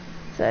Husky,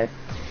 so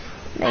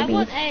maybe. I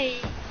want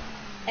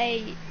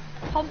a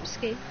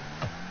Pomsky.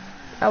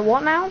 A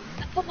what now?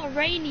 A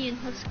Pomeranian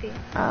Husky.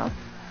 Oh.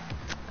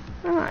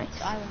 Nice.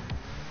 That's what I want.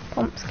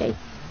 Pomsky.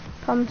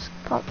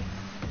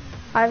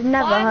 I've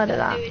never heard of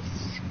that. What I'm gonna do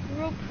is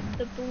scrub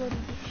the bloody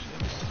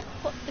shit.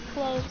 Put the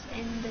clothes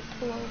in the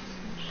clothes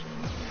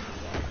machine.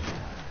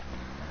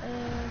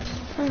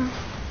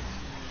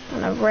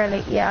 And I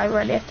really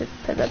have to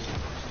put the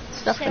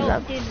stuff in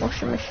the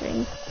washing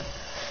machine. I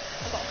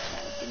got a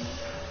shower, didn't I?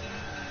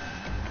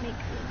 Make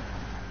room.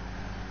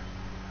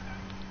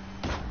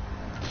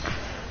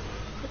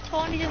 The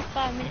tournament's in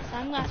 5 minutes.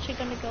 I'm actually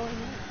gonna go in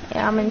there.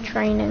 Yeah, I'm in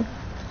training.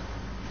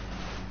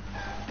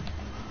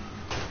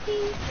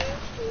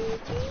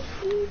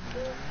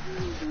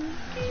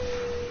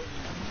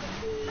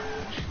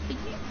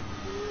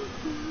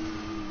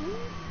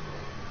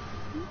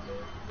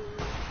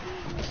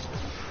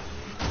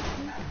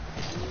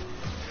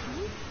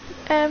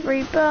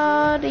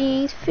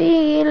 Everybody's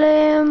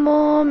feeling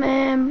warm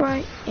and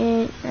bright.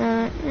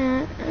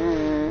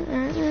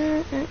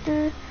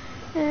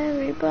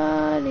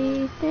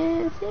 Everybody's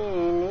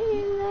dancing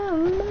in the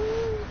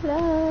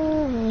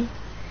moonlight.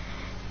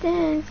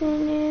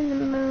 Dancing in the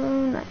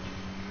moonlight.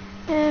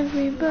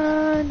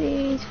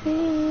 Everybody's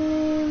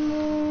feeling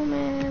warm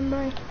and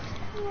bright.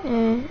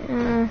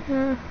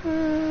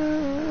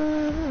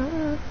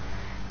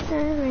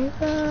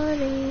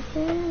 Everybody's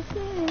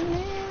dancing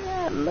in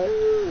the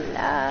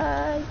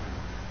moonlight.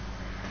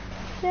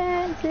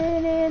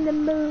 Dancing in the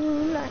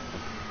moonlight.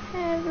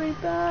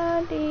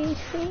 Everybody's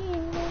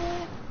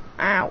feeling.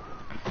 Ow.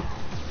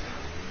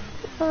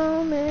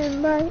 Warm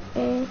and bright.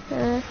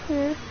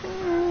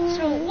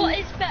 So what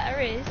is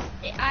better is,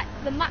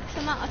 the max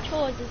amount of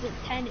chores is at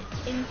 10,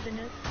 it's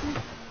infinite.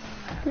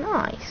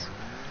 Nice.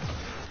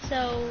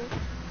 So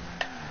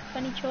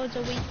 20 chores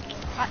a week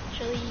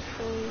actually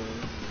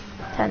equals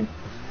 10.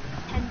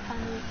 £10 a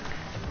week.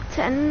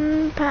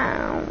 £10.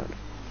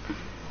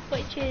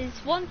 Which is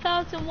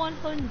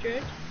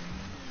 1,100.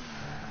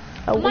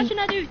 A Imagine week.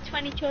 I do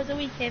 20 chores a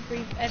week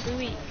every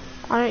week.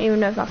 I don't even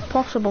know if that's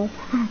possible.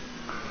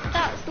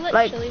 That's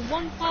literally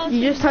 1,000.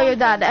 You just tell your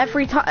dad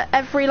every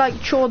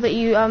like chore that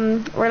you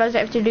realize you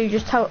have to do.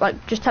 Just tell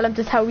him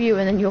to tell you,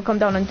 and then you'll come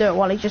down and do it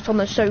while he's just on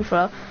the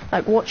sofa,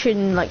 like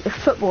watching like the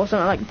football or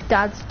something like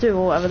dads do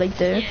or whatever they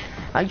do. Yeah.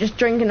 Like just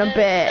drinking a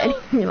bit, so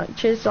and you're like,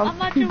 cheers, son.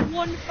 Imagine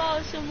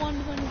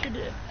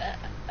 1,100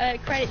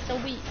 credits a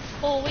week.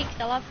 4 weeks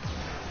I'll have.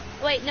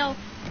 Wait, no,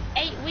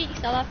 8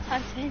 weeks I'll have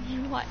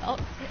titanium white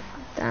optic.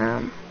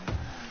 Damn.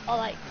 Or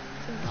like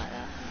something like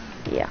that.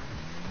 Yeah.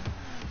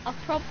 I'll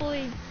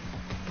probably.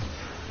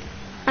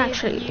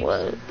 Actually,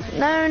 well,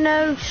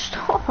 no,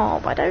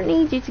 stop. I don't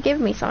need you to give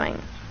me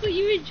something. But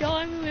you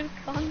enjoy me with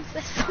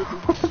concepts.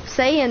 Stop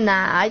saying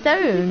that. I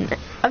don't.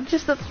 I'm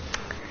just a...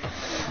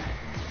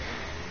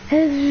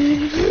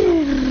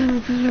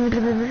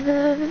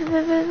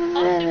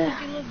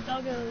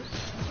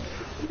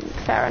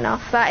 Fair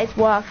enough. That is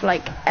worth,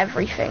 like,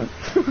 everything.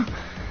 I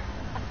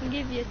can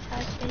give you a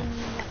titanium.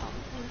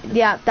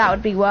 Yeah, that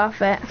would be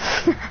worth it.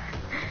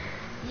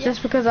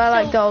 Just because I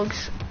like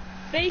dogs.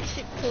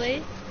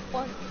 Basically,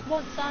 once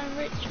I'm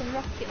rich on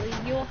Rocket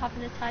League, you're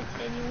having a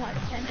titanium white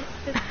tennis.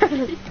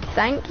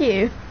 Thank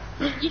you.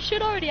 You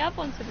should already have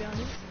one, to be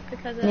honest,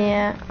 because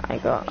yeah, I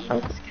got.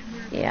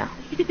 Yeah.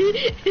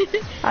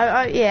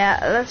 Yeah,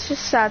 that's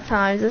just sad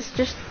times. Let's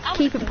just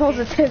keep it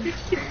positive.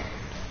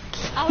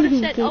 I would have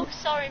said, "Oh,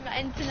 sorry, my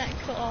internet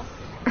cut off,"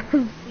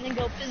 and then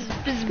go.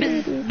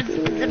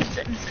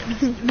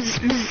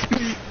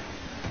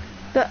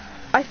 But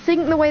I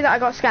think the way that I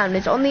got scammed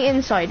is on the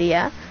inside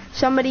here.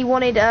 Somebody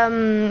wanted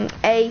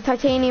a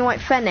titanium white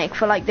fennec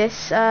for like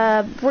this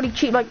really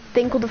cheap like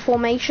thing called the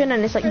Formation,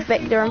 and it's like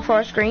Victor and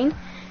Forest Green.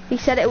 He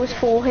said it was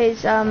for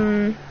his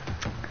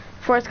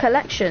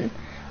collection.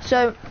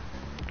 So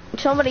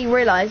somebody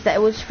realised that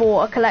it was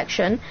for a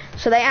collection,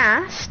 so they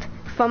asked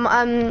for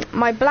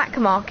my black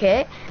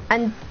market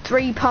and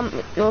 3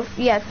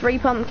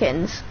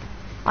 pumpkins.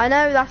 I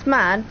know that's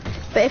mad,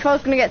 but if I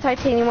was gonna get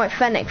titanium white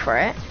fennec for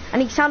it,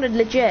 and he sounded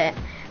legit,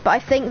 but I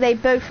think they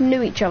both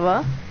knew each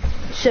other.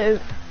 So,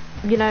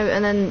 you know,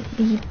 and then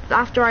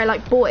after I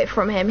like bought it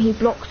from him, he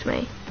blocked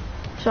me.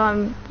 So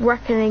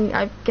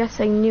I guess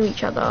they knew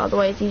each other,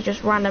 otherwise he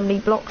just randomly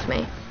blocked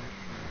me.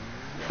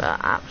 For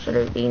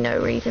absolutely no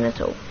reason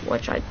at all,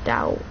 which I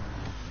doubt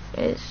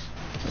is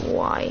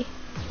why.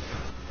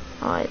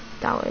 I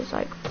doubt is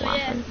like what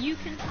happened. Yeah, you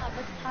can have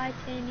a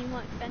titanium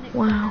white fennec.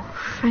 Wow,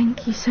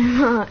 thank you so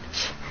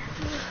much.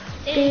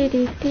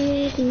 3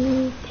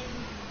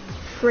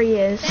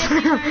 years.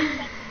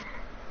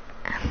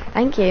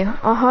 Thank you.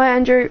 Oh, hi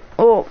Andrew.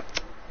 Or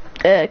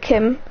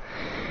Kim.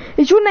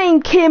 Is your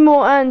name Kim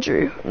or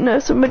Andrew? No,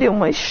 somebody on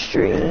my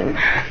stream.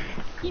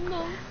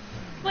 Kimo.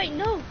 Wait,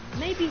 no.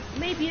 Maybe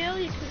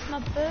earlier because it's my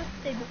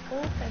birthday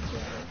before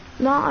February.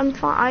 No, I'm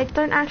fine. I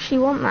don't actually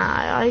want that.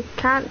 I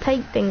can't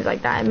take things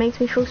like that. It makes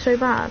me feel so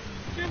bad.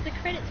 You don't have the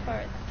credits for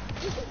it.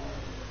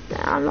 No,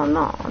 I'm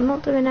not. I'm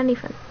not doing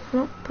anything. I'm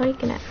not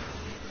taking it.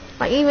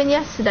 Like even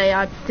yesterday,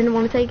 I didn't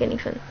want to take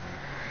anything.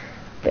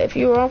 But if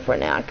you were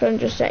offering it, I couldn't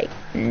just say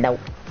no.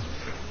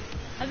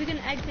 Are we going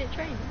to exit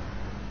training?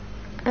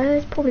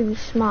 It's probably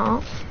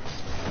smart.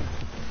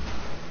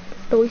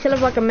 But we still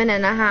have like a minute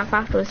and a half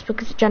afterwards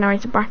because it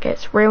generates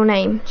brackets. Real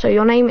name. So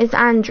your name is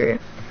Andrew.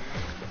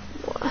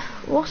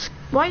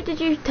 Why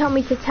did you tell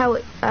me to tell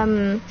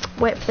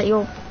Whip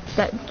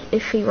that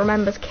if he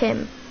remembers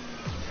Kim?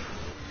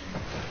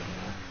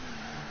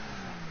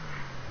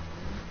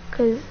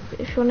 Because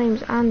if your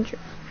name's Andrew.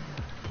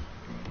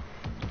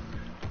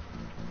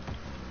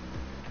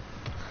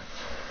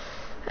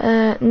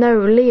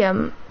 No,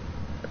 Liam.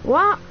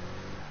 What?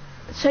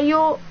 So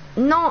you're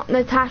not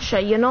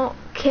Natasha, you're not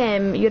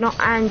Kim, you're not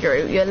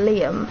Andrew, you're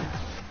Liam.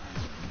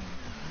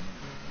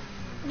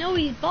 No,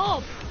 he's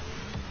Bob.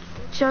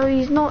 So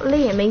he's not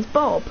Liam, he's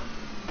Bob.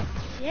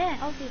 Yeah,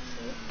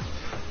 obviously.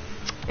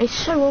 It's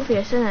so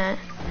obvious, isn't it?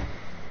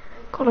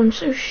 God, I'm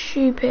so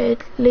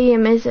stupid.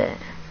 Liam, is it?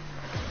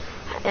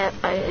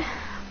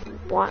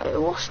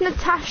 What's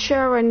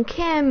Natasha and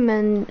Kim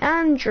and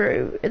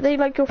Andrew? Are they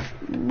like your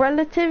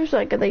relatives?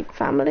 Like, are they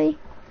family?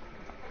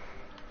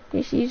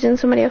 You're just using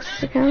somebody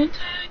else's account?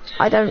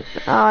 I don't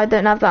have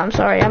that, I'm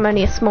sorry. I'm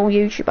only a small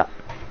YouTuber.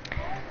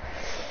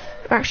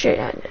 Actually,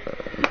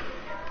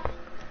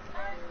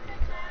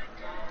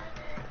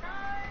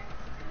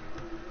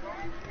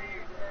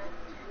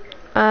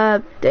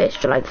 it's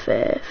July the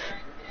 5th.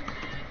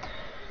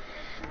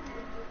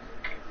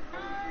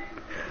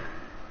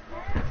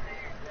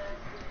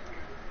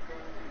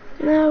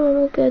 No, we're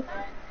all good.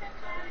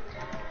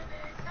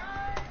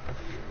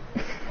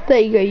 There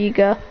you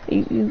go.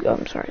 You go.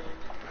 I'm sorry.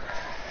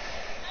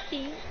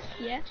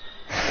 Yeah.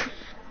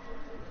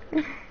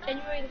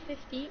 January the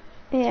 15th.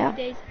 Yeah. 2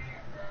 days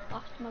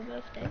after my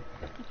birthday.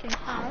 You can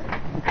have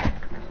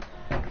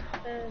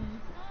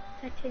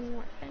titanium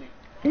white fennec.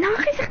 No,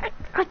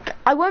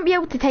 I won't be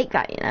able to take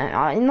that. You know,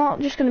 I'm not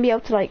just gonna be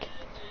able to like.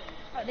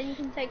 Right, then you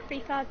can take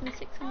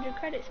 3,600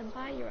 credits and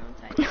buy your own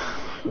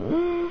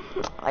titanium.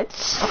 and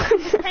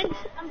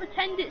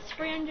pretend it's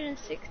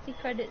 360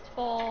 credits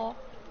for,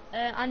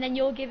 and then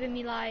you're giving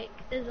me like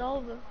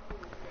Dissolver.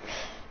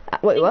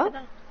 Wait, what?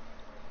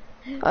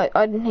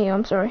 I didn't hear.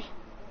 I'm sorry.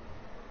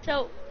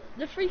 So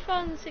the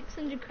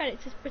 3,600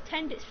 credits is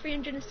pretend it's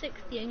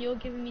 360, and you're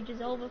giving me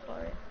Dissolver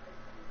for it.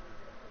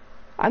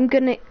 I'm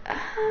gonna.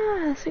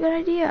 That's a good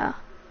idea.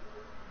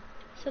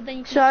 So then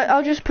you can. So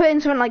I'll just put in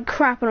something like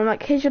crap, and I'm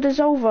like, here's your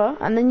Dissolver,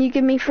 and then you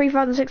give me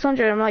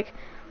 3,600. I'm like,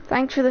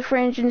 thanks for the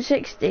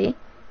 360.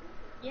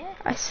 Yeah.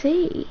 I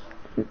see.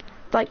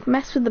 Like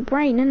mess with the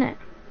brain, innit?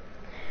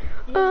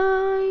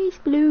 Yeah. Ice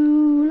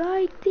blue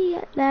like the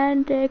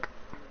Atlantic.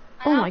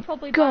 And oh I'll my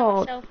probably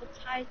god. Buy myself a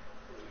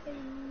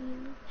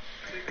titanium.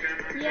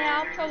 Yeah,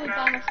 I'll probably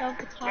buy myself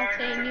a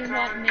titanium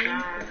white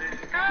main.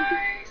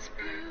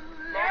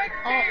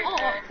 or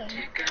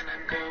octane.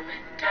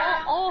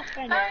 Or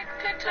fennec. Like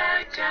the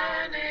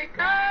Titanic,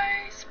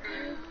 ice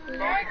blue,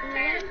 like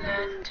the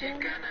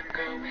Atlantic, and I'm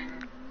going.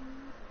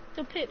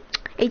 So Pip,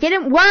 It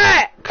didn't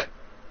work!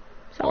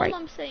 Sorry. all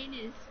I'm saying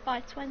is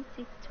by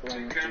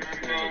 2020.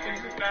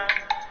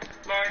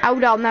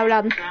 Hold on.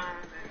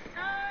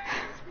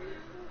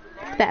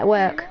 Better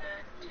work.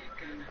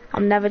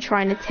 I'm never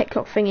trying a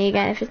TikTok thingy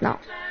again if it's not.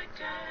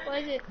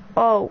 What is it?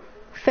 Oh,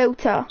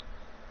 filter.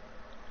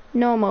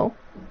 Normal.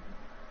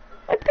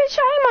 Hey, bitch,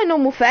 I ain't my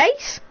normal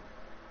face.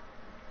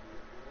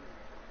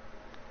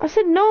 I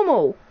said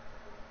normal.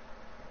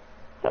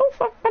 I don't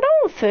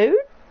want food.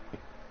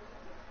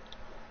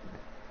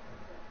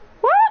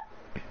 What?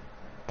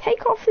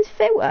 Take off this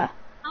filter.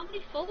 How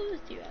many followers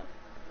do you have?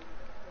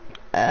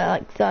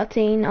 Like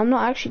 13. I'm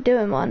not actually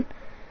doing one.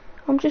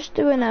 I'm just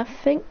doing a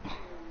thing.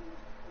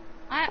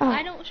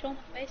 I don't show my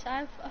face. I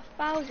have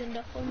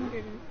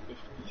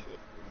 1,156.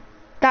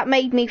 That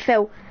made me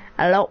feel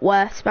a lot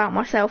worse about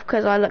myself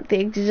because I look the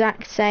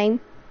exact same.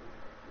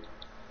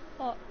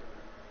 What?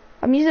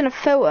 I'm using a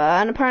filter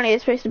and apparently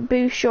it's supposed to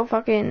boost your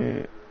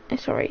fucking...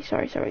 Sorry.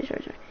 Apparently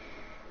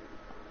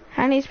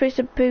it's supposed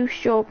to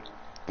boost your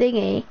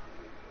thingy.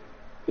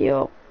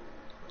 Your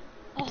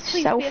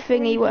self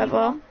thingy,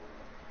 whatever.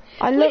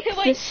 I look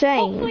the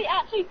same. Hopefully it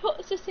actually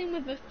puts us in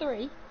with a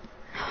 3.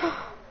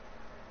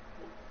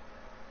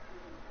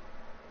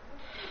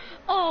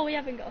 Oh, we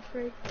haven't got a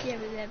 3. Yeah,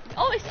 we have.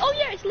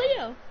 It's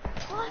Leo.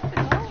 Oh, I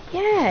forgot.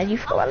 Yeah, you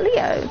forgot about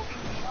Leo.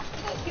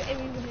 You're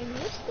even in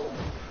this school.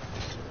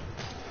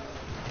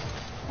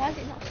 Why is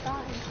it not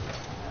starting?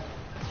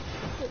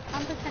 Look,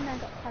 I'm pretending I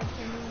got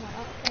titanium white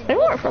octane. They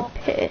want for a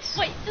piss.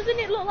 Wait, doesn't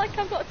it look like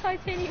I've got a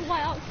titanium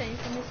white octane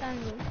from this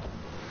angle?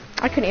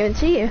 I couldn't even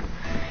see you.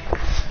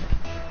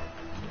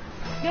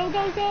 Go!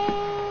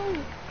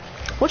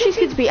 Watch these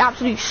kids be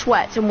absolute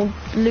sweats and we'll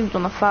lose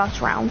on the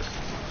first round.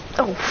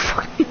 Oh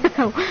fuck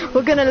no.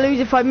 We're gonna lose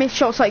if I miss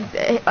shots like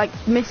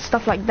miss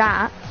stuff like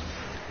that.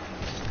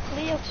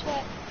 Leo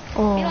sweat.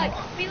 Oh.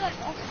 Be like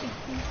Austin.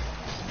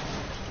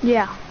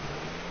 Yeah.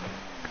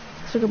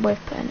 That's a good way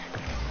of putting it.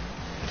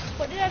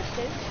 What did I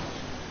do?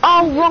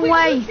 Oh, wrong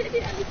way.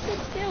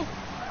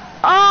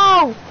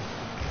 Oh,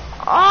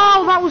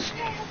 that was.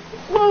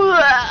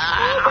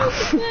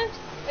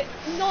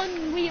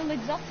 Non-wheel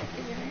exotic,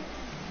 isn't it?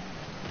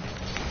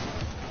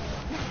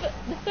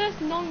 The first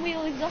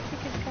non-wheel exotic is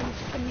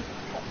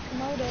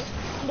Komodo,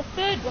 and the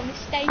third one is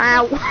Stage.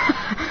 Ow!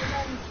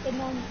 the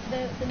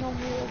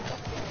non-wheel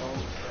exotic.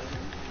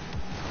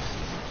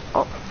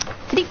 Oh,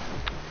 did he,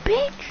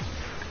 bitch?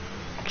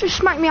 Just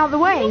smack me out of the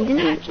way, didn't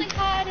It's he? actually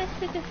harder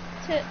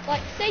to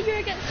like, say you're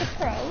against a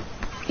pro,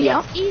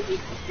 Yeah. It's easier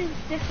to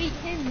defeat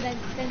him than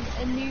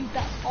a noob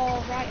that's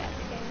alright at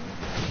the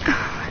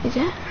game. Is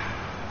it?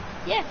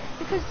 Yeah,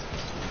 because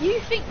you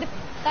think the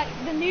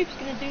noob's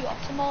gonna do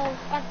some more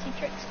fancy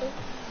trick stuff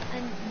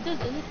and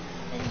doesn't,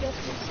 and just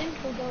the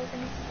simple goes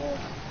and it's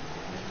forced.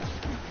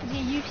 Because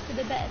you're used to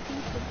the better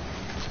people.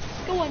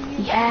 Go on, you.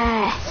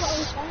 Yes.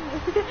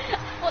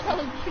 What that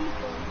was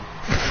beautiful.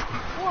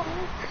 What?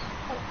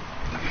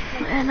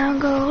 And I'll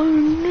go.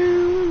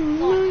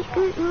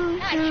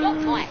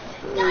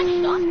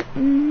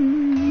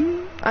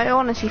 I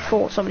honestly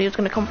thought somebody was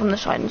going to come from the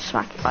side and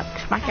smack it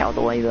out of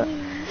the way, but.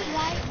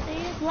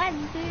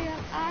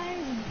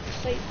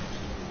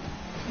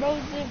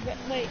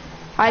 Wait.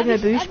 I have no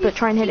boost, but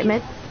try and hit it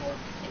mid.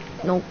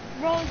 No.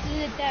 Roses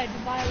are dead,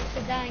 violets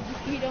are dying.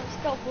 If you don't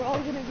stop, we're all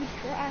gonna be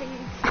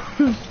crying.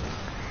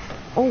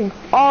 Oh.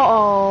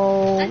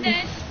 Uh-oh. And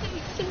then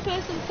some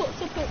person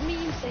puts up a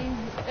meme saying,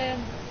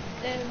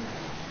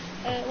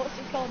 what's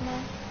it called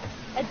now?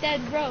 A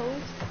dead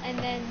rose, and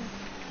then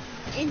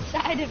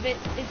inside of it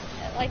is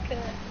like a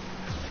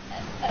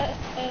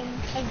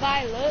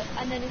violet,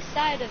 and then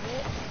inside of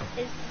it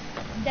is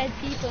dead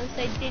people, and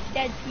say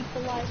dead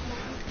people live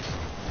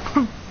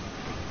matter.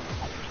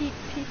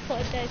 People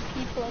are dead,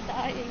 people are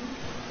dying.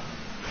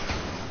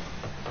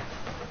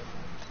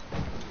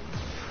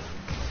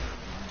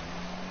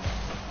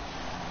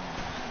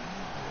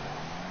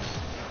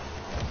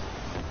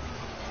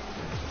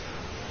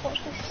 Watch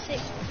this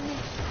sick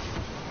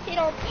hit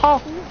our people.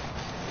 Oh.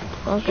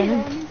 Okay.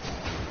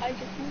 I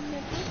just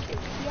never kick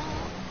ya.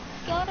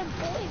 Got a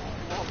boy,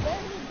 not very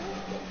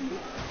good.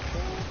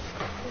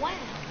 Wow.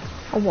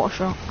 Oh, what a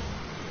shot.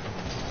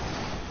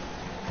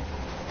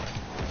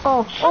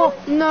 Oh,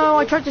 no,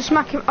 I tried to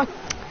smack him.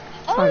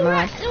 Sorry,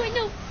 right. No, wait,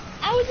 no.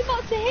 I was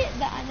about to hit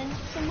that, and then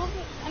some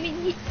other. I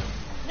mean,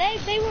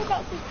 they were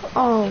about to put.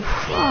 Oh,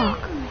 fuck.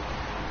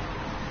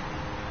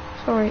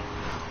 Sorry.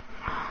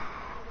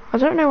 I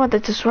don't know whether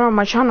to swear on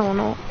my channel or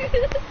not.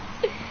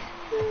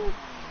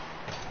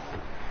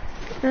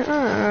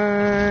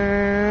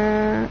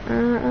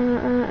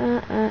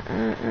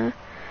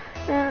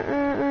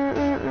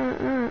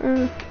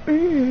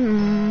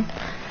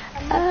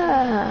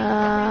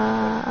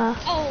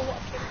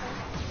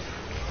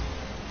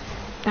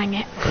 Dang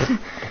it.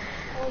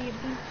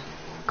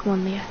 Come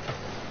on, Leo.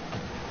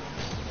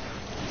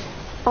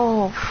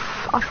 Oh,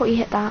 I thought you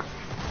hit that.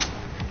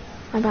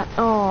 My bad.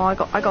 Oh, I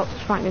got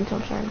smacked into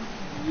him, sorry.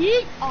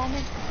 Yeet! Oh,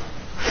 man.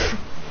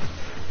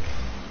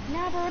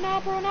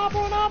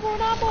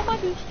 Nabro, my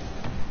boost.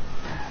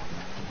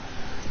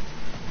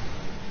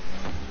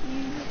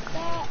 Use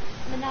that,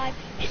 the knife.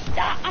 It's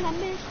that, and I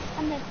missed,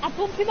 and then I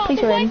bump him out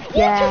Please the way. win.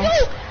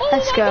 Yes.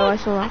 Let's go, God. I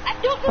saw that. I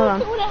don't know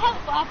if it would have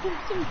helped, but I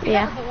bumped something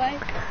out of the way.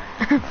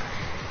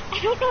 I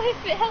don't know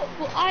if it helped,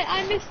 but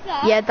I missed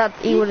that. Yeah, that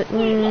he would.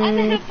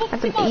 I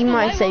think he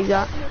might have saved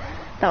that.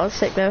 That was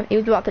sick though. He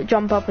was about to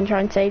jump up and try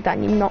and save that,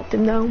 and you knocked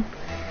him down.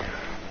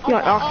 You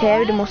like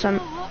arcade him or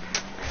something.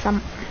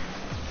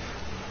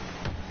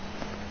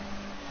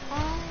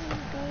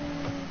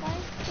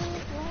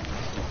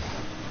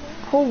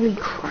 Holy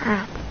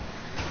crap!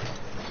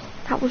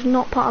 That was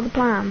not part of the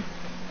plan.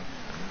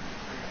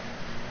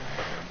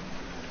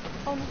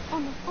 Oh no.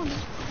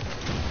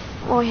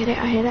 Oh, I hit it.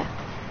 I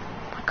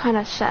kind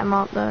of set him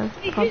up though.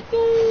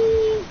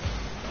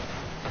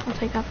 I'll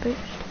take that boost.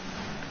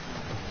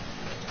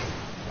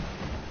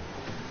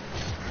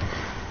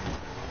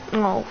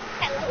 Oh.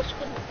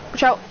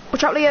 Watch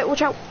out, Leo,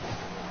 watch out.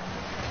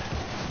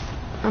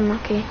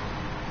 Unlucky.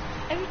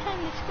 Every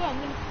time they score, I'm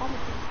gonna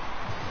comment it.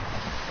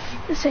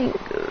 This ain't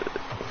good.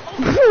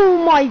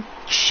 Oh my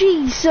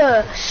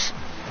Jesus!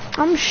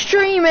 I'm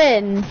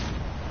streaming!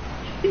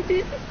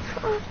 Fucking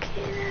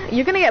hell.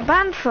 You're gonna get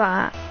banned for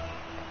that.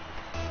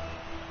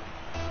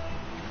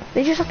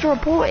 They just have to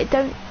report it,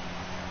 don't...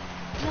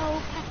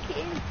 No, pack it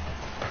in.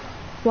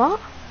 What?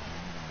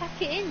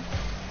 Pack it in.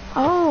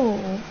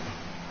 Oh.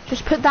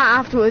 Just put that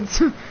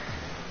afterwards.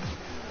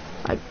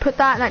 Like, put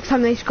that next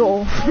time they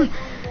score.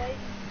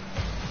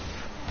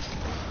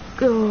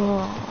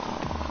 Oh.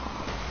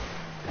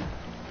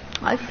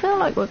 I feel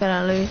like we're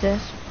gonna lose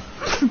this.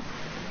 I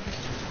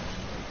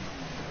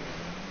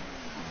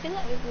feel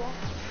like we've lost.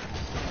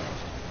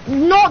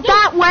 Not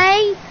that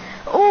way!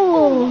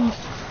 Oh!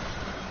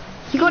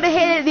 You gotta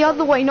hit it the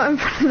other way, not in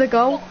front of the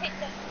goal.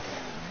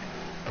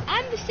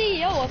 I'm the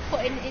CEO of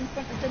putting it in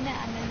front of the net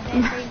and then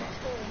they're scoring.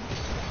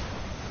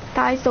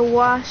 That is the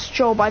worst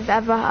job I've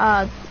ever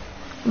had.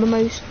 The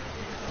most...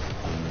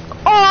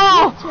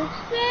 Oh!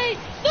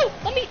 No,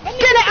 let me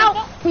Get it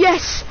out!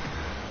 Yes!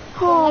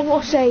 Oh,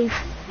 what a save.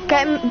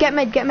 Get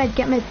mid.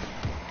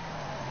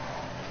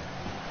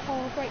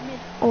 Oh, right mid.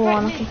 Oh, right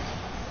unlucky.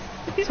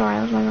 Mid. Sorry,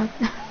 that was my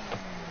bad.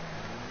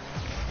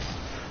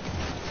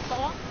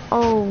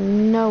 Oh,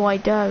 no, I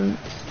don't.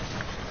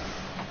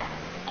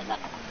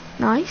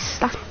 Nice.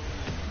 That's...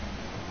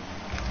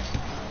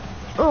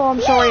 Oh,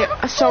 I'm sorry.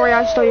 Sorry,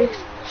 I stole you.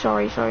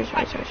 Sorry. Hold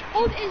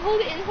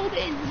it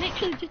in. Make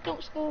sure you just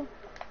don't score.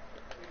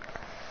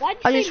 Why'd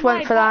you I just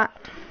went for that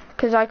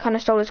because I kind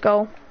of stole his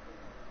goal.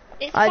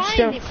 It's I fine,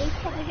 still- it will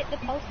probably hit the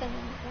post then.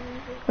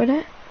 Would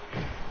it?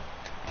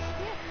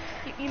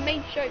 You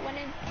made sure it went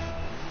in.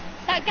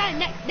 That guy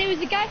next, there was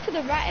a guy to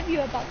the right of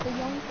you about to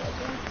yoink it as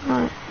well.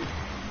 Right.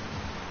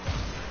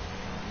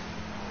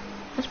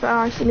 That's better.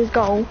 I see his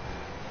goal.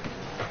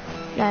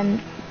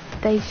 Then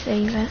they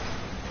save it.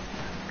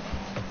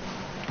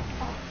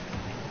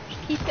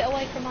 Just keep it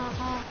away from our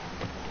half.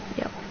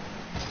 Yep.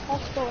 I'll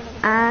score another.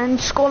 And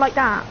score like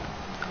that.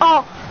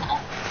 Oh!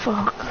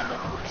 Fuck.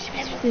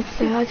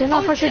 I don't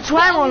know if I should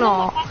swear or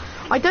not.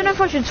 I don't know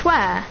if I should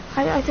swear.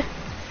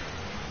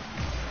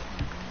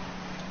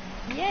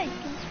 Yeah, you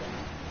can swear.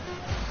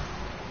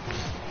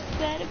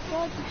 Swear to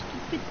God, you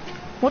stupid.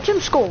 Watch him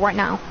score right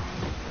now.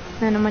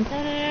 Then I'm No.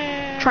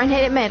 try and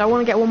hit it mid. I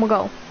want to get one more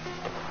goal.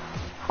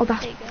 Oh,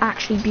 that's There you go.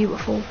 actually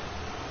beautiful.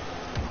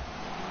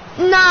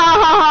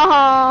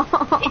 No!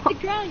 Hit the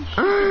ground,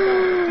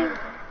 stupid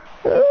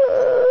dog.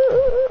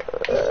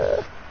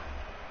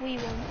 We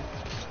won.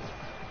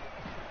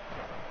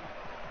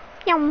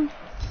 Yum.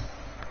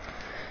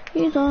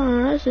 You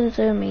don't listen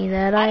to me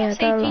that I I don't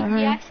say adore GG, her.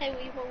 I say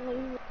we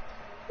won.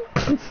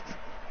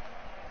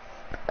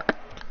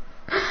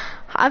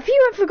 Have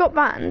you ever got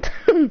banned?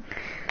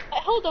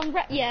 Hold on,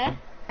 yeah.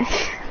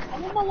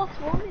 I'm on my last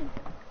warning.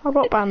 I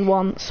got banned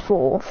once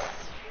for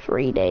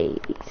 3 days.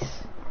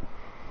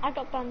 I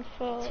got banned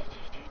for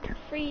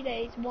 3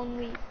 days, 1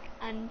 week,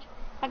 and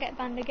if I get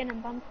banned again,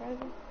 I'm banned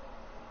forever.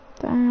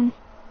 Damn.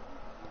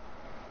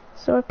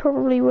 So I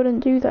probably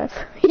wouldn't do that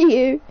for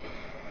you.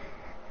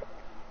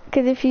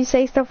 Because if you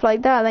say stuff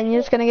like that, then you're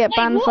just gonna get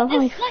banned for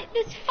life.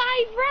 There's 5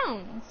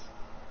 rounds.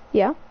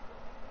 Yeah.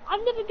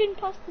 I've never been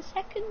past the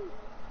second.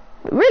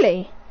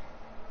 Really?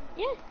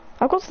 Yeah.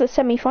 I got to the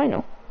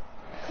semi-final.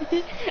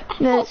 I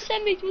No. thought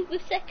semis was the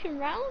second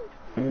round.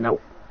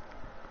 Nope.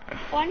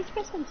 Oh, I need to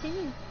press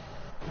continue.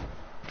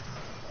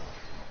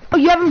 Oh,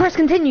 you haven't pressed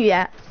continue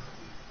yet?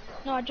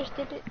 No, I just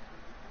did it.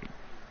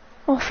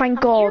 Oh, thank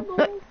I'm God. here,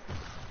 boys.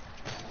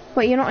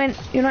 Wait, you're not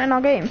in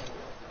our game?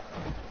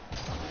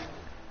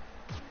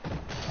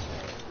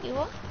 You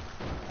what?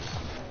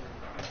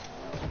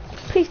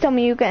 Please tell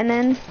me you're getting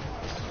in.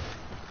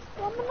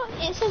 Well, I'm not,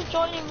 it says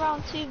joining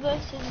round 2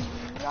 versus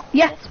Rocket.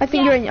 Yeah, I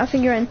think you're in. I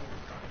think you're in.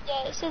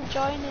 Yeah, it says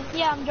joining.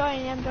 Yeah, I'm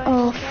joining.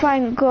 Oh,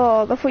 thank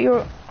God. I thought you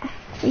were...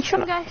 You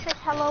Some trying to... guy said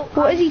hello.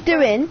 What is he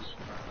doing?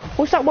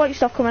 What's that white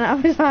stuff coming out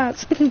of his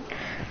ass?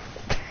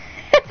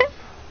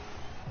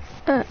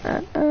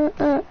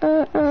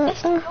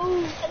 Let's go.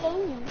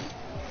 Hello.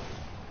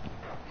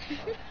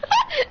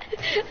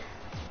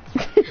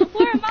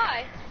 Where am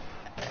I?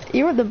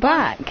 You're at the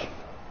back.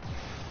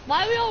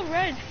 Why are we all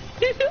red?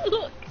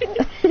 Look.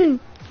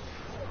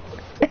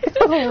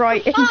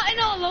 Alright.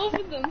 Farting all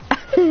over them.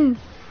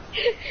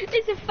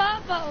 It's a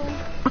fart battle.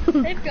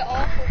 They've got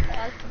awful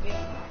cars to be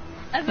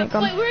honest.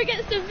 Wait, we're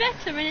against a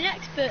veteran, an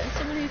expert, and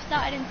someone who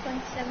started in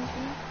 2017.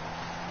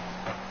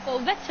 Well,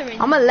 veteran.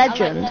 I'm a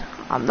legend.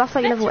 That's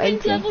like Veteran's level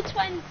 80. level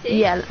 20.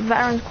 Yeah,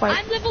 veteran's quite...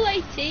 I'm level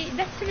 80.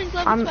 Veteran's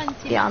level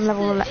 20. Yeah, I'm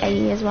level Master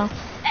 80 as well.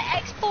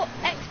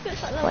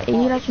 Experts like level Wait, are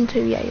you legend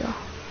 2? Yeah, you are.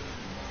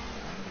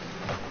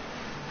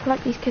 I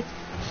like these kids.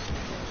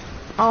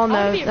 Oh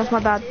no, that's my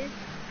bad.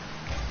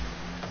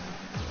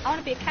 I want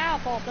to be a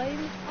cowboy,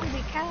 baby. I want to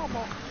be a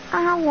cowboy.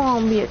 I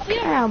want to be a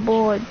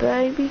cowboy,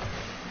 baby.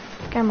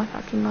 Get out of my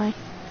fucking way.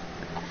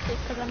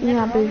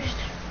 Yeah, boost.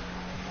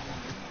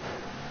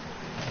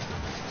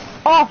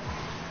 Oh!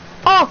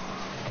 Oh!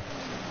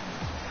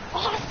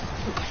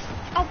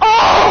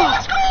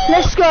 Oh!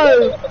 Let's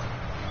go!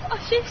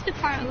 Assist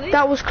apparently.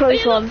 That was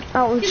close one.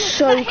 That was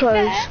so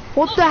close.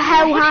 What the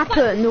hell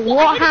happened?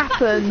 What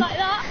happened? Like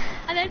that,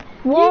 and then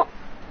What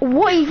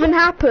even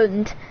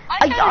happened?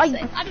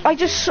 I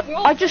just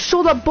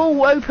saw that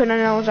ball open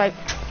and I was like,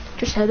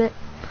 just hit it.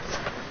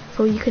 That's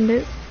all you can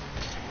do.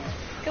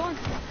 Go on.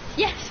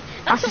 Yes.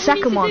 That's the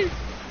second one.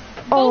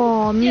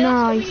 Oh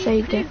no, he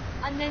saved it.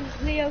 And then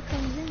Leo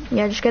comes in.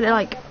 Yeah, just get it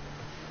like,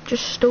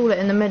 just stall it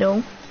in the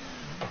middle.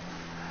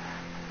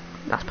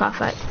 That's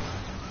perfect.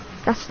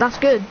 That's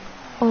good.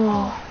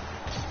 Oh.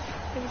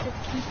 There was a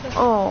keeper.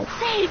 Oh.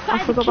 Saved by I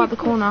forgot about the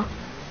keeper. corner.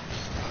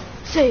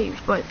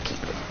 Saved by the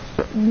keeper.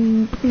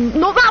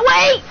 Not that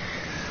way!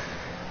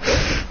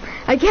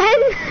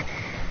 Again?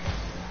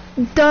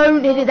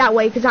 Don't hit it that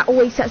way because that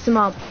always sets them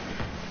up.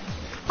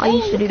 I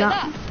used to do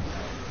that.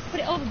 Put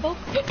it over both.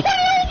 Put it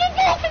over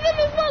both of them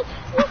as well.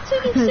 What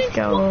an assist!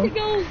 go. What a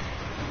goal!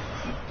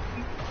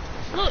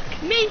 Look,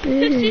 me,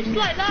 just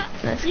like that.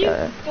 Let's you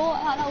go.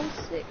 That was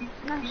sick.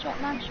 Nice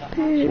shot, nice shot.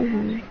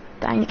 Ooh,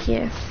 thank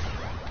you.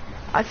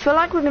 I feel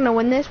like we're gonna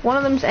win this. One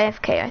of them's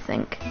AFK, I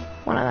think.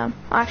 One of them.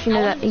 I actually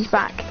know that he's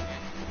back.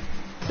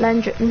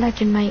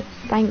 Legend, mate.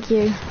 Thank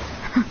you.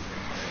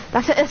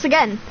 That's it. This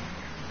again.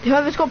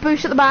 Whoever's got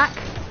boost at the back.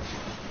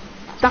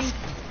 That's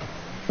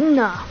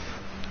no.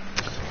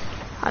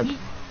 I've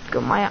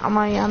got my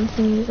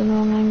thingies in the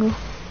wrong angle.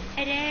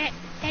 Hit it.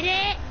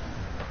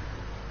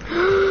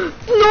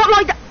 Not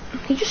like that.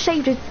 He just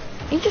saved it.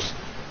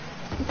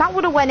 That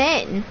would have went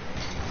in.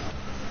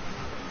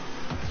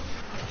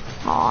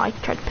 Oh, I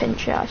tried to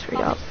pinch it. I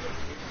screwed up.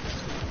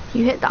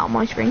 You hit that on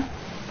my screen.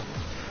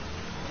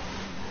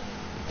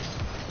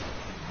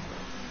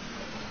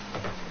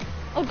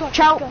 Oh god.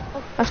 Ciao. Oh god,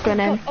 oh, That's going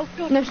in. Oh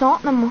god. No, it's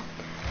not. No more.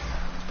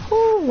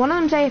 Oh, one of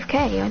them's AFK.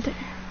 I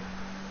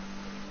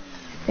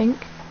think.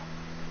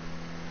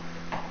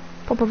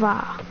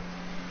 Popova.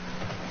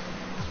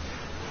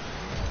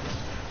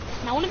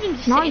 Now one of them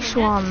just Nice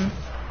sitting in one. there.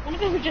 One of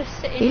them was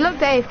just sitting He in looked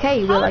there.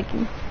 AFK, but like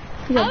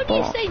he's a How do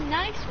you bot. say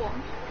nice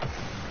one?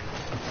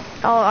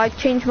 Oh, I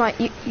changed my.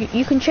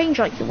 You can change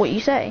like what you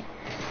say.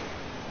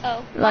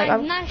 Oh, Like, my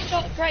I've- nice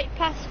shot, great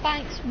pass,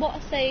 thanks, what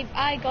a save,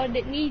 I got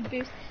it, need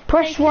boost.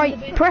 Press Taking right.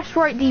 the boost. Press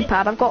right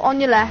D-pad. I've got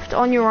on your left,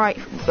 on your right,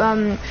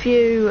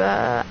 few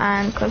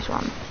and close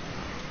one.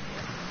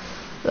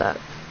 Look,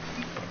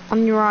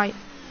 on your right.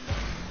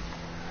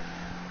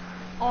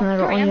 Oh, and I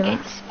got great, on I'm your getting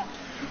left. stuck.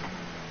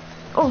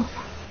 Oh,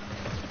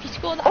 If you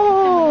score that, I can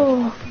turn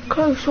my notes oh,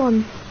 close one.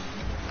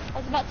 off. I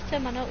was about to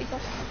turn my notes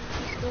off.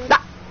 You scored.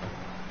 That.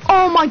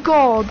 Oh my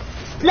God.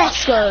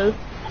 Let's go.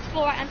 That's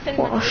alright, I'm turning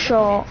What my a notes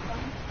shot. off.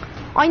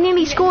 I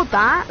nearly scored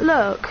that.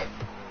 Look,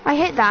 I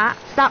hit that.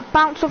 That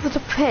bounced off the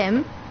top of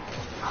him.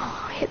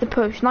 Oh, I hit the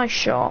post. Nice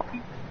shot.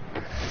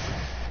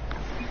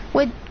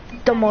 We're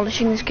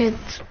demolishing this kid.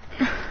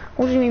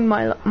 What do you mean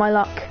my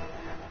luck?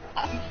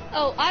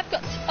 Oh, I've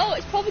got. Oh,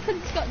 it's probably because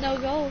it's got no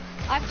goals.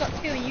 I've got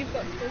 2 and you've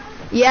got 2.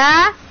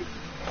 Yeah.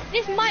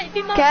 This might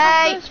be my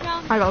Okay. first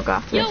round. I gotta go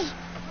after Yo, this.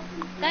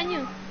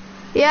 Daniel,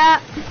 Yeah.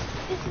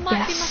 this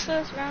might be my Yes.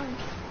 first round.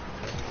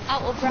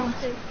 Out of round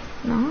 2.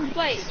 Nice.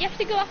 Wait, you have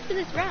to go after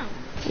this round.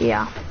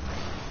 Yeah.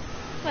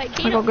 Wait,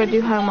 can I you gotta not go finish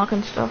do the homework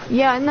and stuff.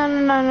 Yeah.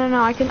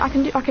 No. I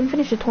can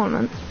finish the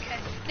tournament. Okay.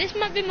 This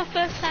might be my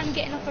first time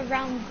getting off of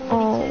round 42.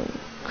 Oh.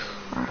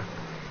 Crap.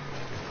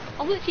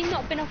 I've literally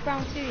not been off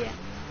round 2 yet.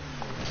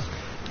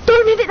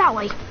 Don't hit it that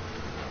way.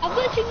 I've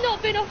literally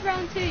not been off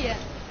round 2 yet.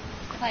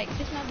 Like,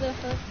 this might be the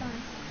first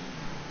time.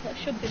 That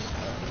should be my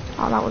first.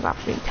 Oh, that was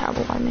absolutely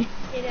terrible by me.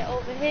 Hit it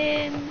over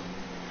him.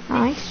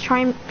 Nice. Try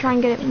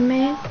and get it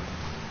made.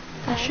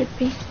 That should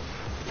be.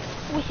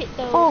 We hit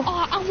those. Oh.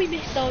 Oh, and we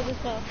missed those as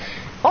well.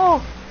 Oh!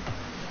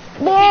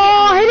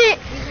 Whoa! Hit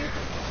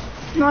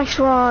it! Nice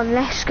one.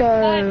 Let's go.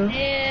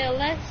 5-0,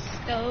 let's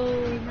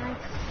go. Nice.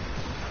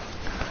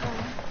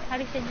 How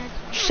do you say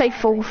nice? Say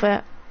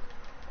forfeit.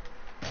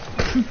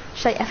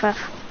 Say FF.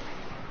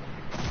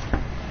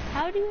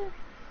 How do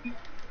you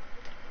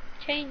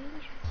change?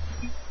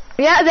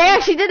 Yeah, they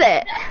actually did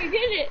it. You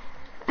did it.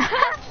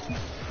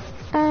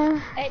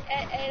 Hey,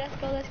 let's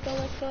go. Let's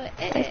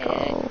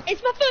go.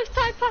 It's my first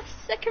time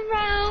past second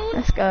round.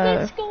 Let's go.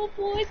 Let's go,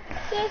 boys.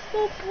 Let's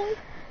go, boys.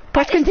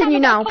 Press Right, it's continue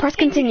time now. about Press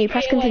continue.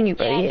 Press straight away. continue,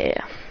 bro.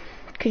 Yeah.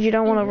 Because you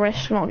don't want to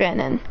risk not getting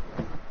in.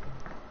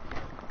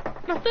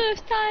 My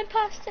first time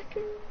past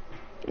second.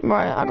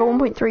 Right, I got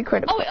 1.3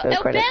 credit. Oh, it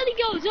credit. barely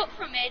goes up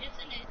from here,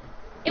 doesn't it?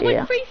 It Yeah.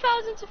 went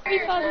 3,000 to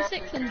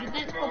 3,600.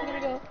 Then it's probably gonna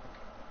go.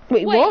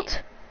 Wait, Wait.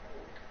 what?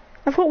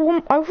 I've got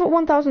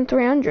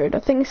 1,300. I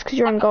think it's because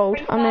you're on gold.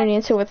 I'm only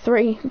in silver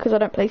 3 because I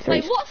don't play 3s.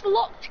 Wait, what's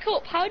locked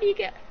cup? How do you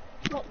get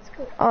locked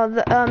cup?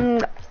 Oh,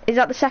 is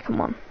that the second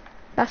one?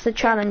 That's the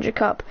Challenger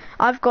Cup.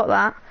 I've got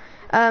that.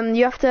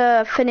 You have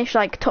to finish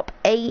like top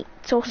 8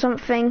 or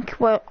something.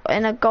 Well,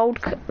 in a gold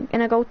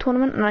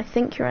tournament, and I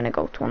think you're in a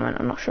gold tournament.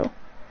 I'm not sure.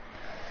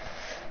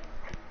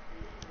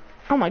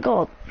 Oh my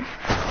God,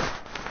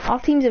 our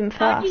team's in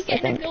How do you first. I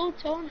get in a think gold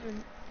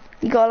tournament?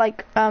 you got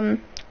like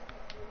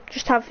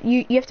just have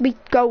you have to be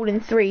gold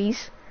in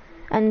 3s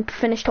and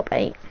finish top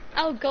 8.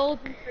 Oh, gold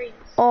and 3s.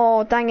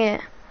 Oh dang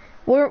it,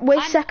 we're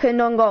I'm-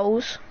 second on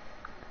goals.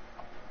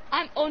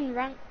 I'm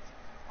unranked.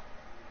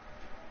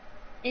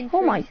 In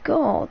Oh my 3s.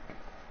 God.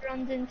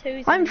 Bronze in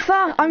 2s.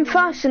 I'm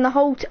first in the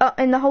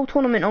whole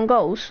tournament on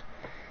goals.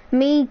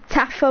 Me,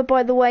 Taffa,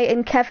 by the way,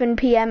 and Kevin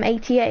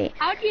PM88.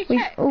 How do you We've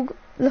check? all,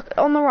 look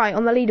on the right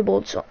on the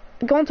leaderboards.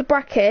 Go on to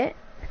bracket.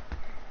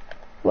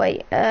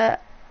 Wait,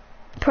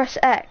 press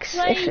X.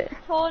 Play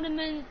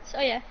tournaments.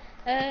 Oh yeah.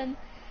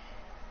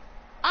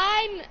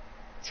 I'm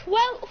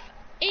 12th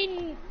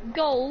in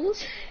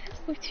goals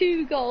with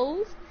 2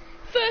 goals.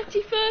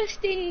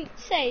 31st in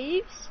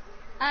saves,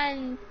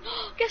 and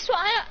guess what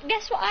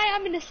I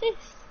am in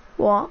assists.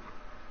 What?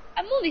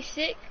 I'm only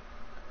 6.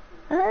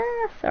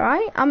 That's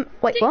alright.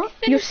 Wait, Sixth what?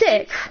 in You're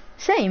assists. 6th.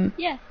 Same.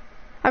 Yeah.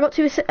 I got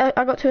 2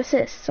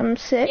 assists. I'm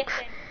 6th.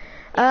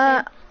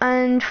 Yeah,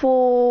 And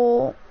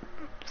for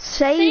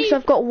saves,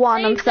 I've got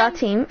 1. I'm saves, I'm-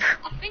 13th.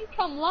 I think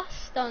I'm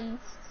last on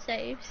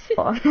saves.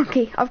 Oh,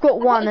 unlucky. I've got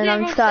 1 and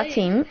I'm 0 saves.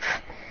 13th.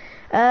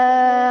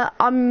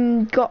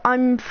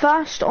 I'm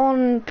first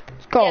on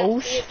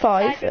goals, Yeah,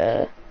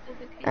 5.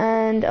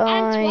 And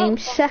I'm 12th.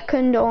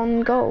 second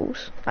on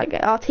goals. Like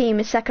our team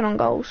is second on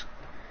goals.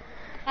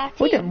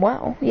 We're doing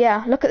well.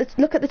 Yeah. Look at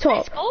the top.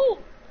 Let's go.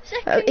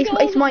 Second It's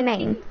goal my on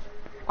name. team.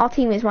 Our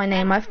team is my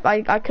name. I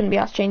couldn't be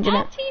asked changing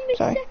Our it. team is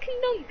Sorry. second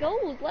on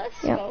goals.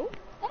 Let's Yeah. go.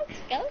 Let's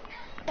go.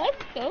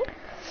 Let's go.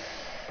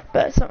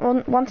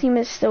 But one team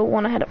is still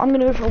 1 ahead. I'm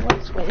gonna go for a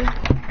whiz with you.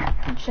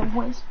 Just have a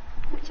whiz.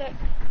 Check.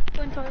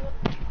 Go and toilet.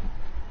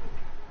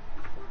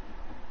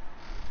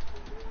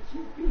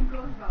 She's been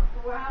gone about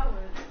 4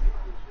 hours.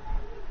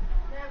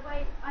 No,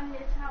 wait, I need a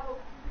towel.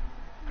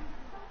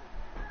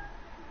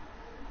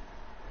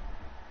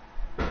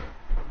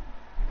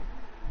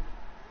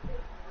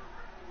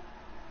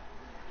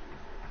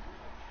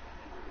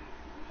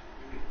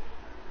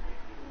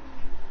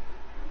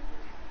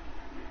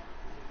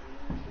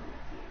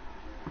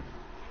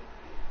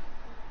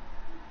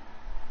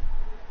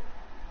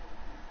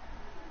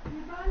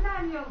 You gone,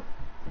 Daniel?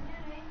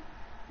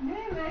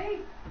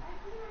 Nearly?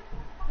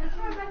 That's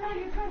right, I know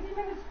you're 20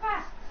 minutes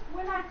past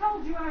when I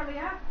told you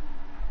earlier.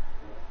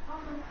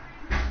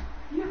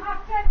 You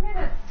have 10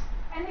 minutes,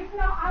 and if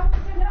not, I will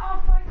turn it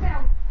off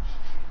myself.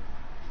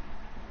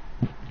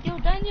 Yo,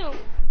 Daniel.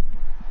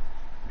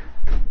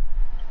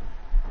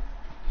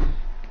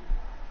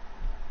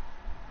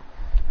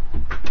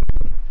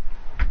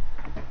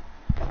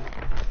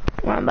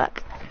 Right, I'm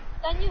back.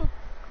 Daniel.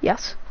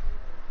 Yes.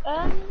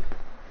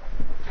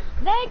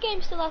 Their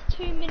game still has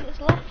 2 minutes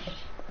left.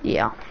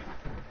 Yeah.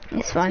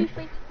 It's fine. 2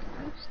 free to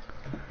boost.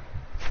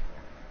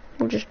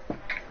 We'll just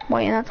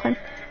wait in that time.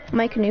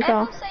 Make a new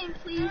car. Everyone's saying,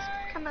 please,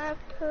 can I have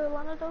Pearl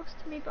Anados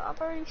to me, but I've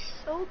already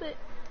sold it.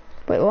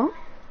 Wait, what?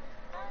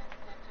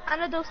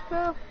 Anados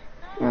Pearl.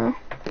 Oh.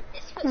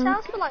 It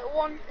sells for like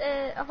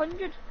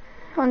 100.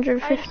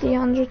 150,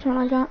 100, something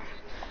like that.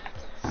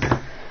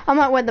 I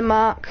might wear the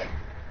mark.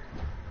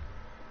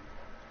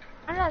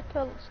 Anados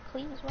Pearl looks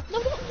clean as well. No,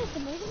 we don't need the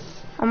movie.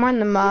 I'm wearing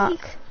the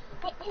mark.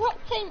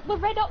 We're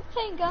Red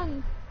Octane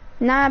gang.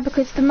 Nah,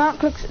 because the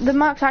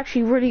mark's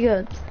actually really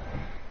good.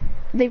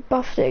 They've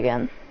buffed it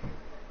again.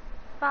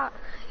 But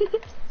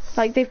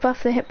Like, they've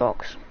buffed the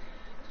hitbox.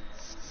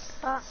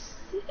 but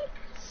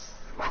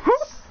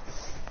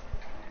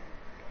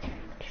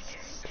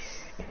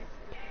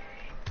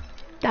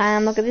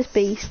Damn, look at this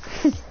beast.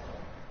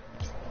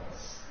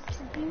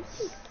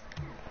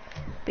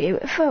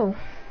 Beautiful.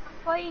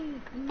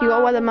 playing You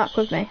gotta wear the mark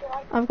with me.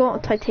 I've got a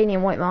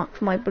titanium white mark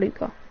for my blue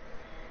car.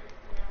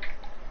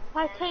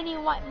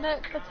 Titanium white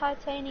Merc for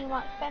titanium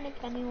white Fennec,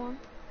 anyone?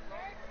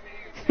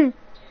 Yo,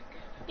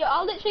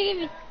 I'll literally give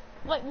you,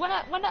 like, when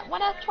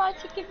I try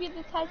to give you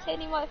the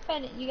titanium white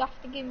Fennec, you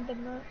have to give me the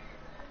Merc.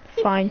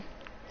 Fine.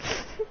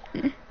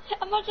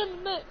 Imagine the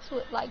Merc's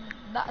worth like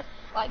that.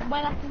 Like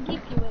when I can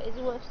give you it, it's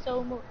worth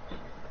so much.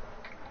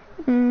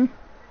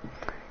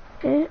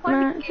 It What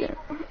matters. game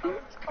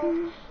it's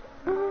called?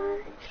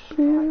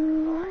 You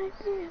like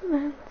the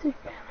Atlantic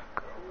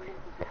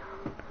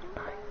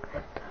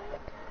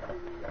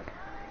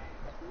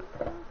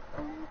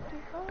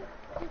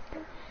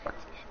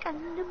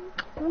and I'm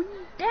going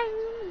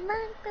down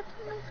like the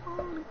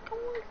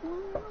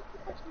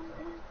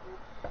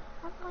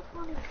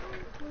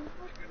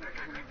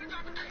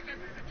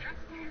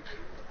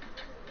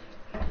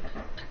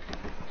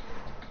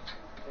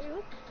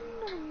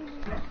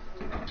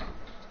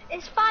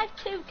It's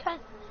 5-2.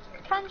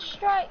 Can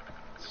strict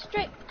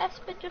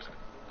Esper just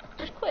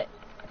quit?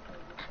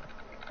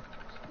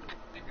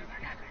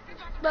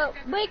 Well,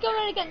 we're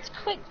going against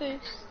Quick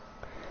Boost.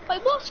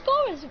 Wait, what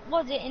score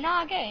was it in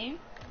our game?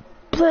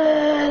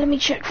 Let me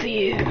check for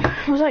you.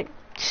 It was like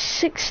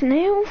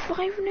 6-0,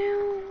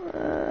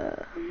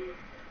 5-0.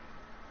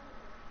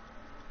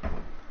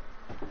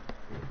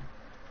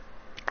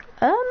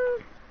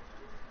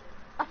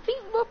 I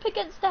think we're up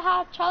against the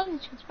hard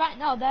challenge because right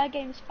now their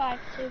game is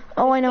 5-2.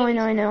 Oh, I know.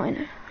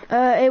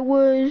 It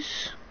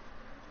was.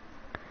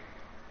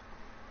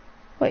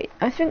 Wait,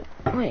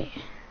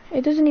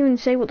 it doesn't even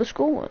say what the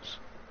score was.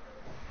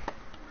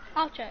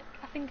 I'll check.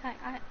 I think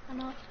I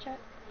know how to check.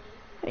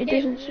 It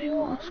doesn't say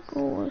what the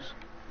score was.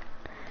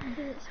 What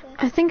does it say?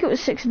 I think it was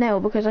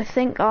 6-0 because I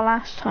think our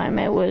last time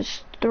it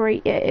was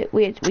 3. Yeah,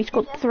 we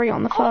scored 3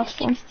 on the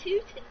first one. 6-2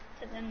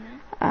 to them now.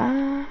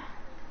 Ah.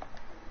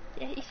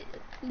 Yeah,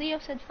 Leo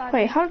said 5.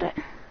 Wait, how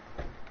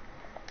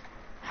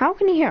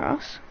can you hear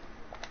us?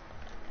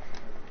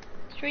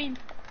 Stream.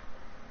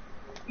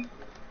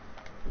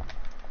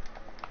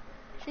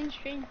 It's in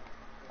stream.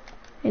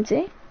 Is he?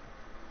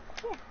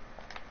 Yeah.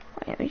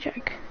 Wait, let me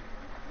check.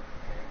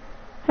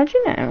 How'd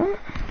you know?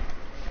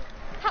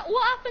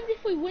 What happens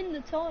if we win the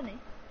tourney?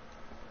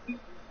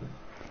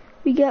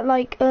 We get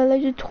like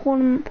loads of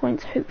tournament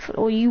points, hopefully,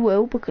 or you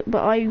will, but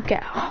I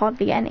get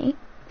hardly any.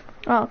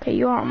 Oh, okay,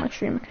 you are on my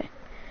stream, okay.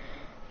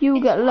 You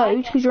will get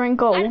loads because you're in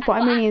gold, but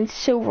I'm only in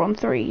silver on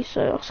 3,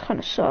 so that kind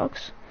of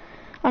sucks.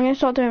 I'm going to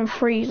start doing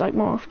 3s like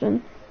more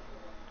often,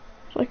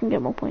 so I can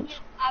get more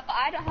points. But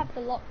I don't have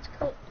the locked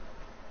cup.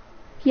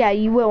 Yeah,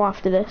 you will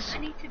after this. I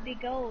need to be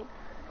gold.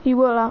 You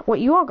will, what,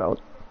 you are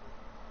gold?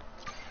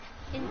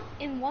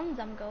 In ones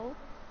I'm gold.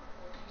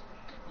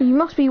 You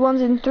must be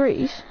 1s and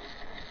 3s.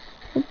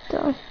 I'd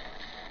die.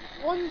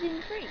 1s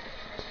in 3.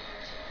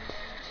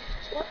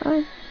 What? I...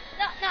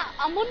 No,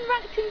 I'm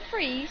unranked in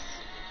 3s,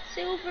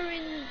 silver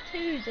in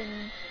 2s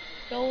and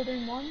gold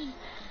in 1s.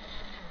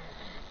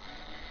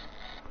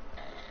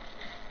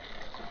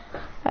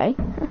 Hey.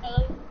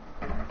 Hello?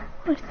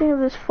 I think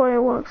there's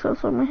fireworks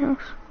outside my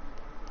house.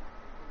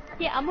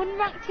 Yeah, I'm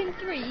unranked in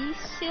 3s,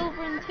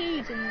 silver in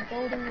 2s and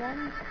gold in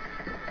 1s.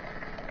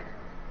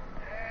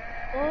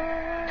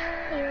 Oh.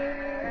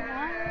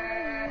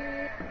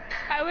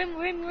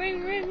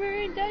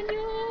 we're in,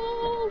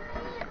 Daniel!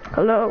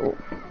 Hello.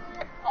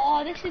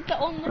 Oh, this is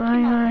the unlucky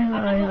map.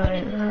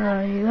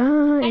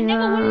 I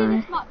never win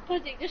this map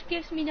because it just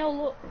gives me no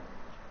luck.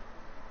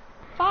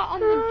 Fart on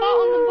them,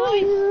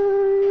 boys!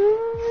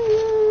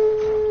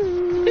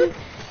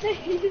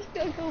 You just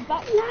gotta go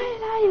back.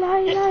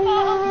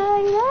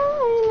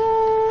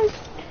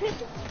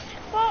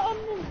 Fart on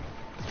them.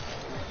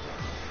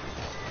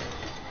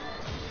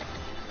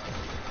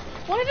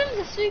 One of them's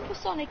a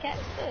supersonic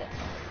expert.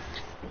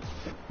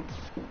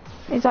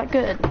 Is that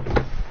good?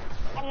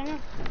 I don't know.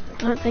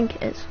 I don't think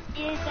it is.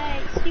 He is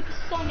a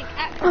supersonic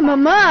expert. I'm a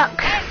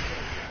merc!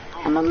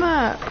 I'm a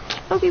merc.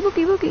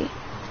 Boogie.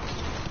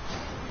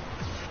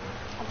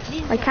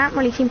 I can't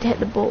really seem to hit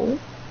the ball.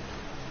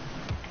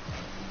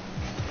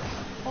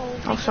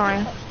 Oh,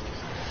 sorry.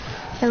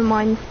 Never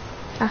mind.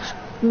 That's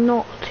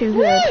not too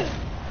good. Woo!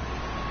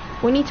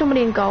 We need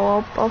somebody in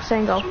goal. I'll stay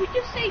in goal. Should we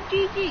just say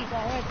GG's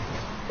already?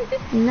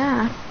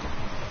 Nah.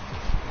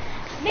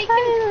 Make him...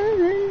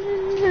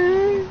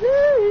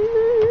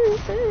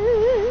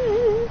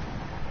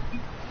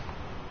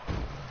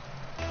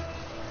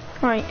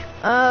 Right.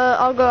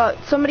 I'll go out.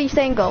 Somebody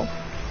stay in goal.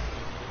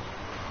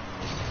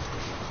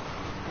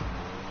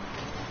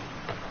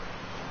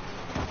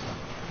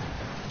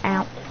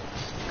 Ow.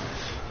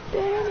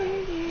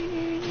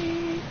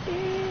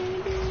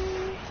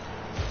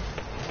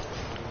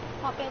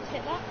 Might be able to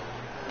hit that.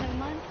 Never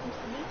mind, I'm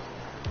still loose.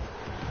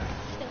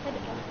 Still hit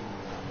it, John.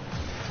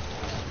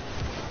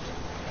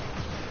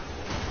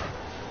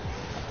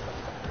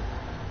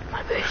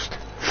 My boost.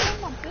 Oh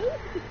my god.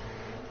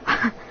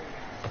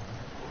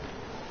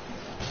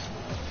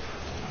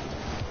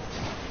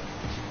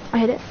 I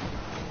hit it.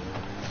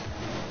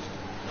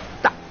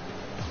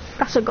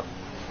 That's a goal.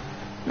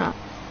 No.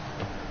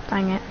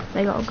 Dang it.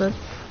 They got a good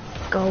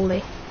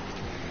goalie.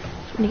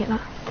 Somebody get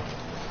that.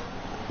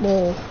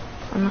 Whoa.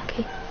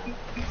 Unlucky.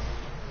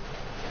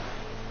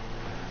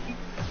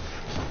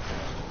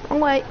 Wrong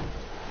way.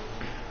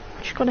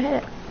 Just gotta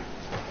hit it.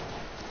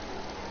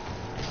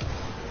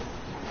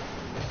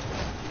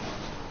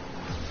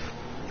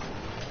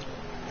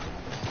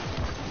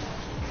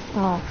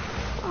 Oh.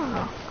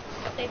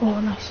 Oh,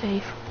 nice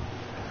save.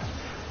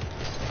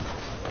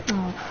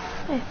 Oh,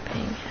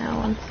 flipping hell,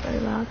 I'm so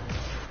bad.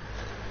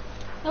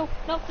 No.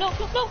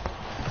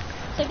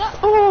 Save that.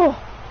 Oh!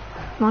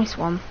 Nice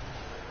one.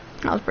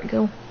 That was pretty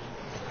cool.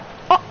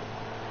 Oh!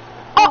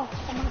 Oh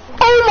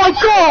my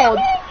god!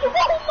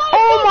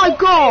 Oh my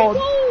god!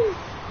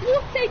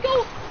 What a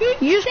goal!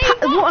 You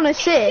just what an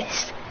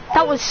assist!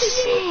 That was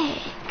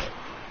sick!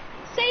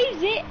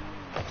 Saves it!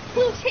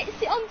 Plus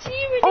hits it onto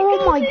you.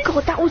 Oh my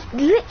god, that was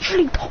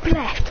literally top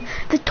left.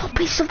 The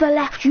toppest of the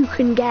left you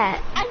can get.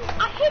 And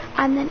I hit.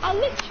 And then I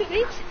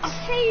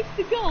saved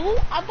the goal,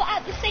 but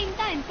at the same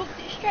time booked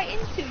it straight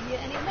into you,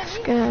 and it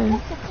went in.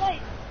 What a play!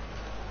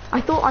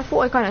 I thought I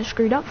kind of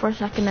screwed up for a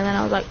second, and then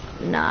I was like,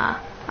 nah,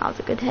 that was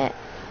a good hit.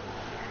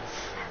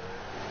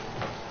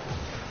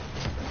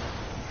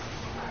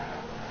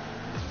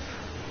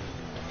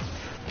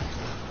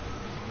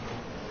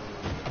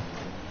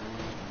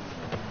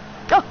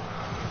 Oh!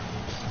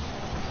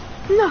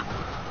 No!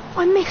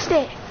 I missed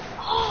it!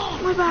 Oh,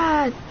 my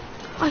bad!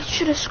 I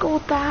should have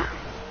scored that.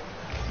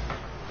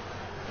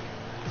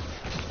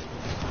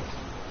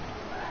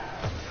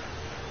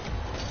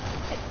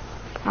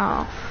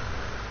 Oh.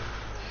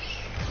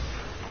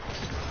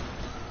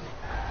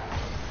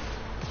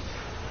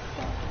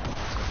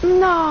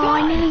 No,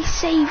 I nearly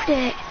saved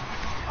it.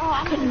 Oh,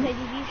 I'm gonna say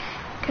GG.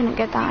 Couldn't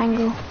get that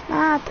angle.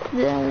 Ah,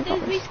 we got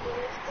this.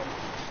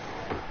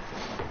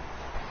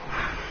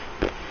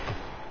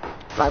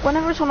 Like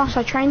whenever it's on our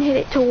side, try and hit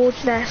it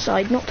towards their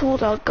side, not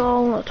towards our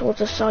goal, not towards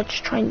the side.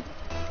 Just try and,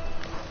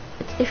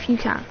 if you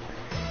can.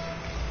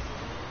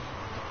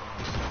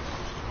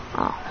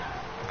 Oh,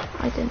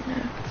 I didn't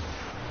know.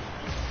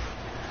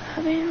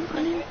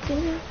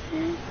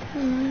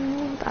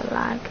 That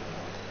lag.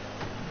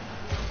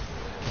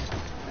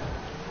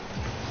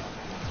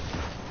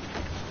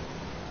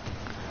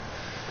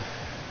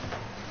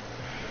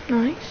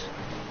 Nice.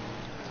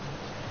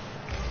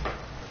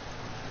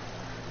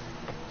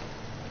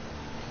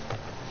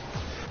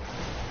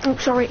 Oh,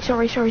 sorry. Big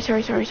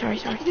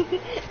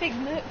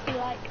Murphy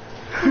like.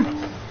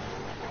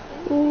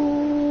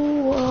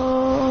 Ooh,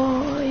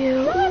 oh,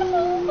 you.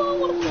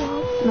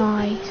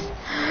 Nice.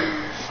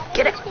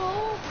 Get it.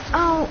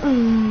 Oh,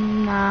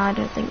 nah, I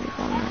don't think we've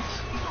won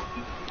this.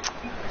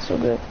 So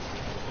good.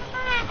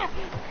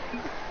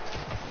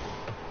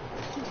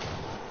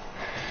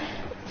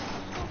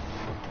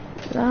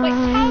 Wait,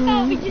 how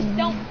about we just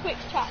don't quick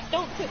chat?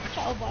 Don't quick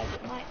chat, otherwise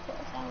it might put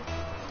us out.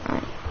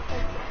 Right.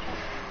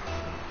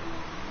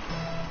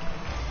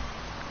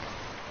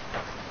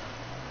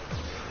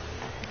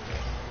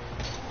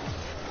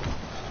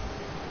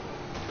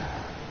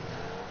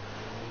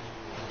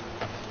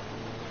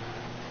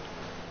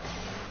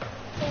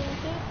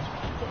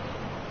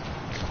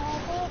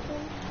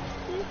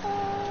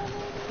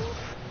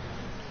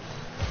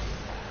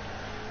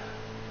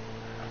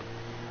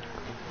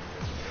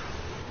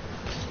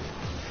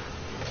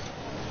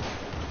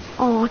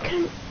 Oh, I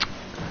couldn't.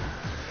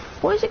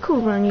 What is it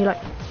called when you like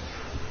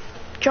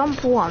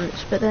jump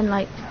once, but then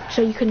like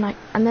so you can like,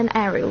 and then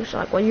aerials,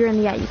 like when you're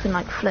in the air you can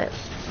like flip.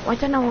 I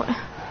don't know what.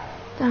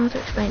 Don't know how to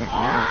explain it.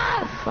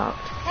 Oh,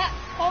 fucked. That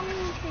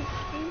orange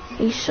is...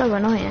 He's so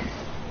annoying.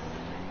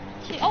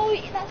 Oh,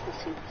 that's the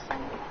Super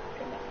Sonic.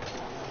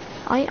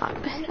 I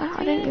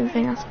don't even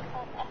think that's.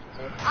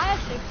 I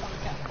have Super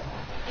Sonic.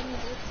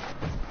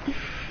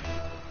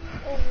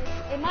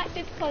 It might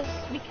be because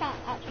we can't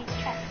actually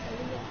check the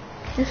real.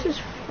 This is. I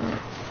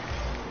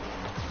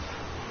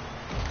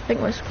think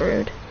we're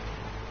screwed.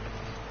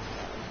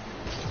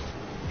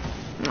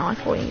 No, I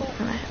thought he was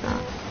gonna hit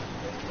that.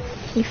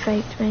 He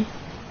faked me.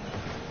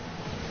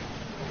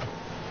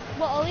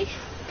 Well, at least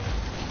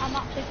I'm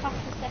actually past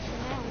the second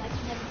round like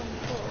I've never done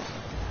before.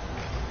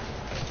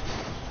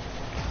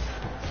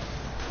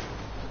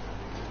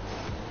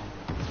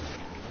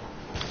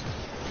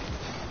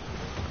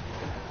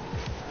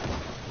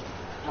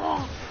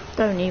 Oh.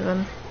 Don't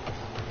even.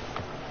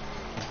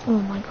 Oh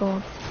my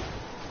god.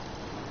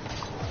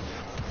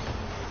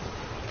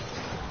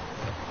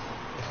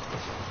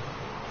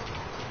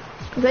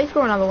 If they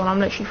score another one, I'm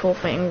literally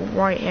forfeiting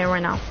right here,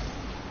 right now.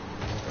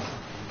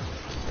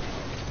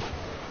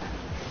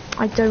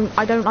 I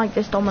don't like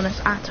this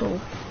Dominus at all.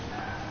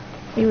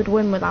 He would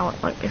win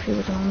without, like, if he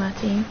wasn't on their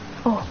team.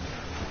 Oh.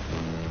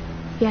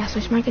 Yes, I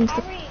smacked into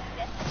the...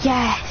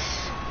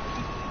 Yes!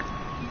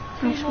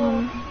 Nice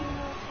one.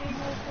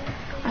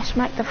 I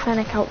smacked the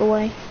Fennec out the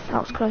way.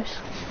 That was close.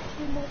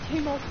 Two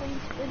more please.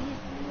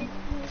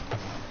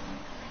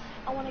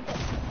 I want to get to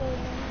the third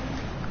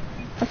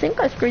one. I think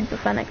I screwed the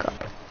Fennec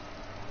up.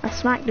 I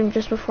smacked him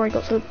just before he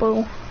got to the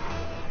ball.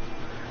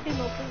 Two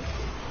more please.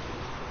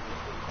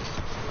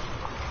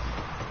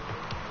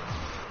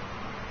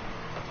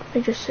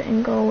 They just sit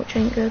in goal, which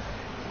ain't good.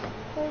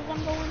 Because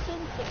I'm going to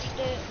touch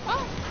it.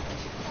 Oh!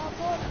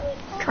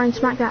 Try and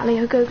smack that,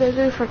 Leo. Go for it,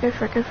 go for it,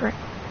 go for it.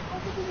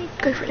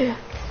 Go for it, Leo.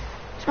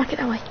 Smack it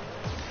that way.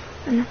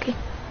 Unlucky.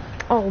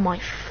 Oh my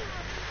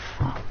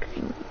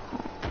fucking...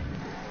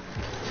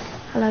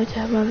 Hello to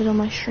whoever's on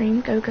my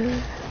stream. Go. Nice.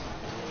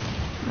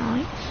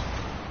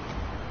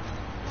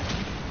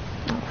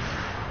 Oh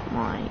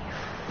my...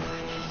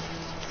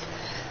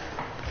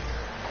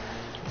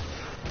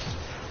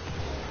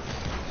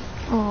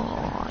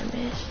 Oh, I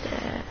missed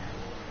it.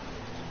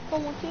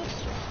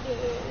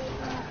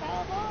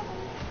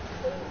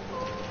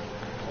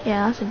 Yeah,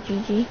 that's a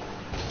GG.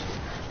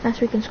 Unless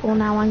we can score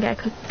now and get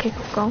a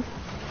kick-off goal.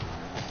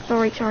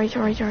 Sorry.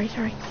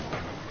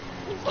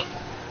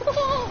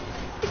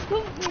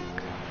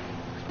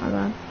 My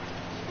bad.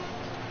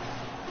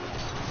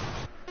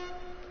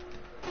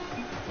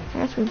 I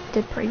guess we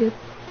did pretty good.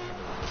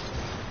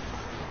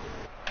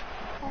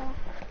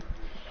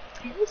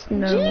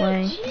 No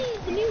way.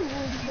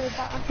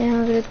 Yeah, it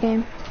was a good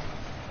game.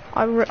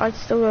 I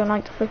still don't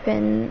like to flip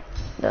in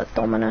the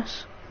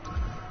Dominus.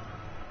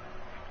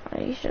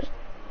 He's just...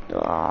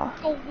 Oh,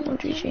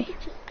 GG.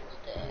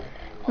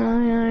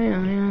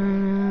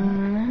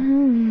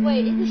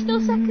 Wait, is it still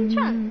second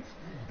chance?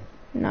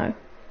 No.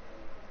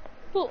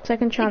 But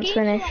Second chance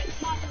finished.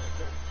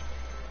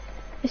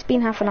 It's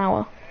been half an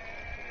hour.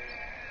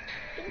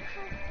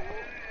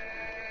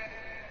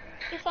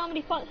 Guess how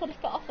many points I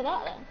just got off of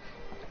that then?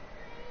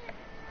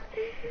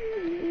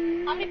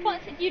 How many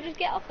points did you just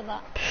get off of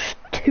that?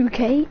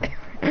 2k.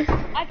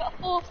 I got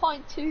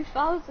 4.2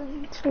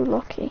 thousand. So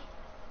lucky.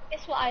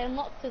 Guess what I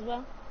unlocked as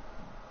well?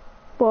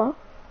 What?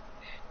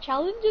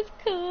 Challengers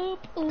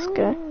Cup. Let's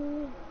go.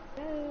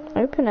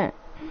 Open it.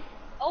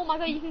 Oh my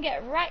god, you can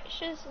get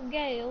Rexus,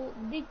 Gale,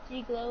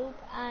 Digiglobe,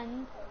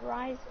 and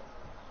Rise.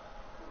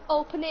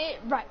 Open it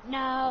right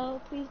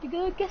now. Please be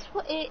good. Guess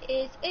what it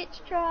is?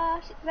 It's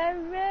trash. It's very,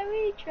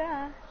 very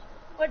trash.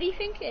 What do you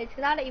think it is?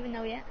 Because I don't even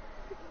know yet.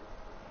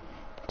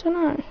 I don't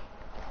know.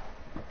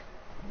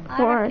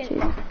 I What are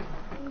reckon it?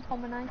 it's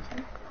uncommon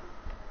item.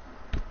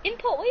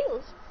 Import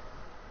wheels.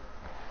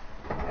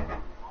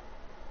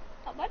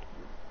 Not bad.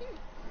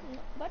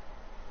 Not bad.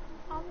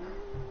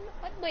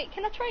 Wait,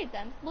 can I trade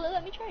them? Will it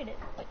let me trade it?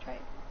 Wait,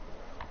 trade.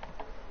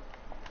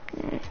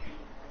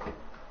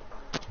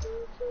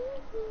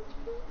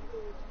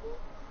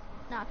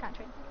 No, I can't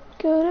trade.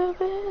 Go to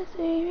bed,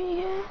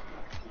 baby, yeah.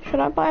 Should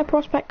I buy a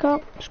prospect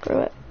cup? Screw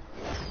it.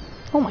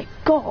 Oh my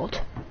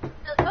god.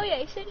 Oh yeah,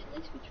 you said at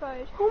least we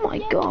tried. Oh my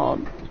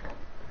god. Do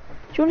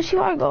you want to see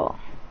what I got?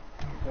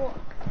 What?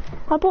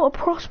 I bought a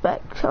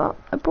prospect cup.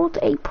 I bought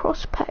a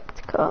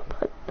prospect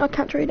cup. I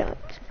can't trade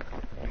that.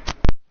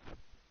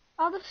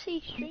 I'll just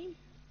see stream.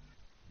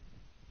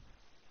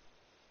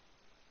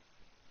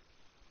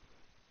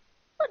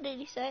 What did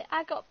he say?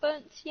 I got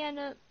burnt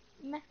sienna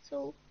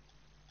metal.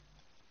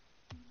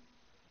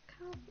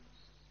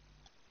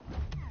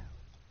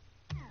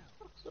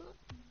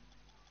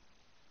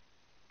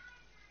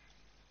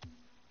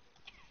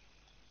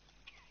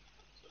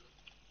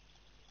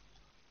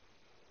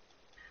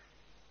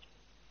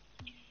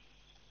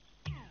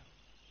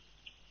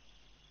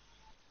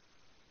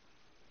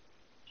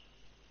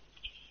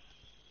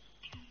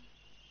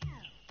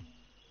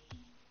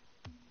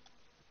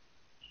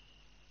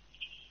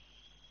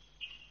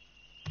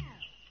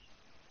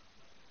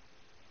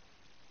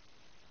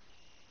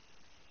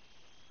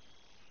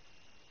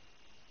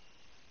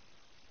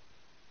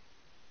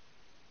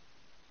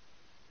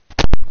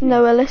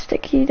 No,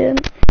 realistic, you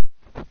didn't.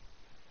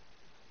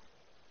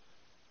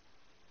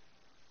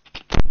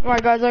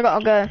 Right, guys, I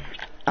gotta go.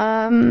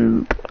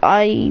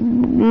 I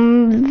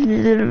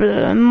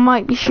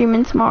might be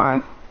streaming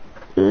tomorrow,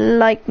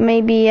 like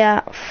maybe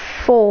at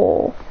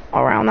 4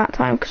 around that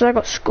time, because I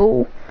got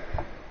school.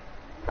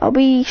 I'll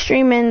be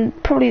streaming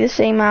probably the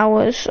same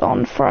hours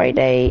on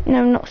Friday.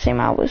 No, not same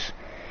hours.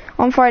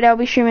 On Friday I'll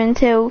be streaming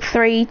till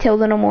 3, till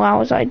the normal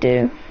hours I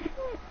do,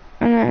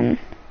 and then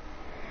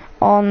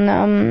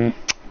on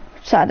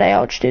Saturday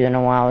I'll just do the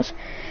normal hours.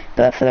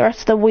 But for the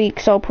rest of the week,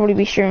 so I'll probably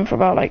be streaming for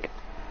about like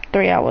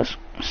 3 hours.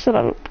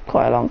 Still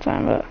quite a long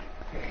time, but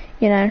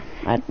you know,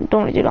 I don't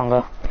want to do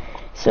longer.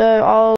 So I'll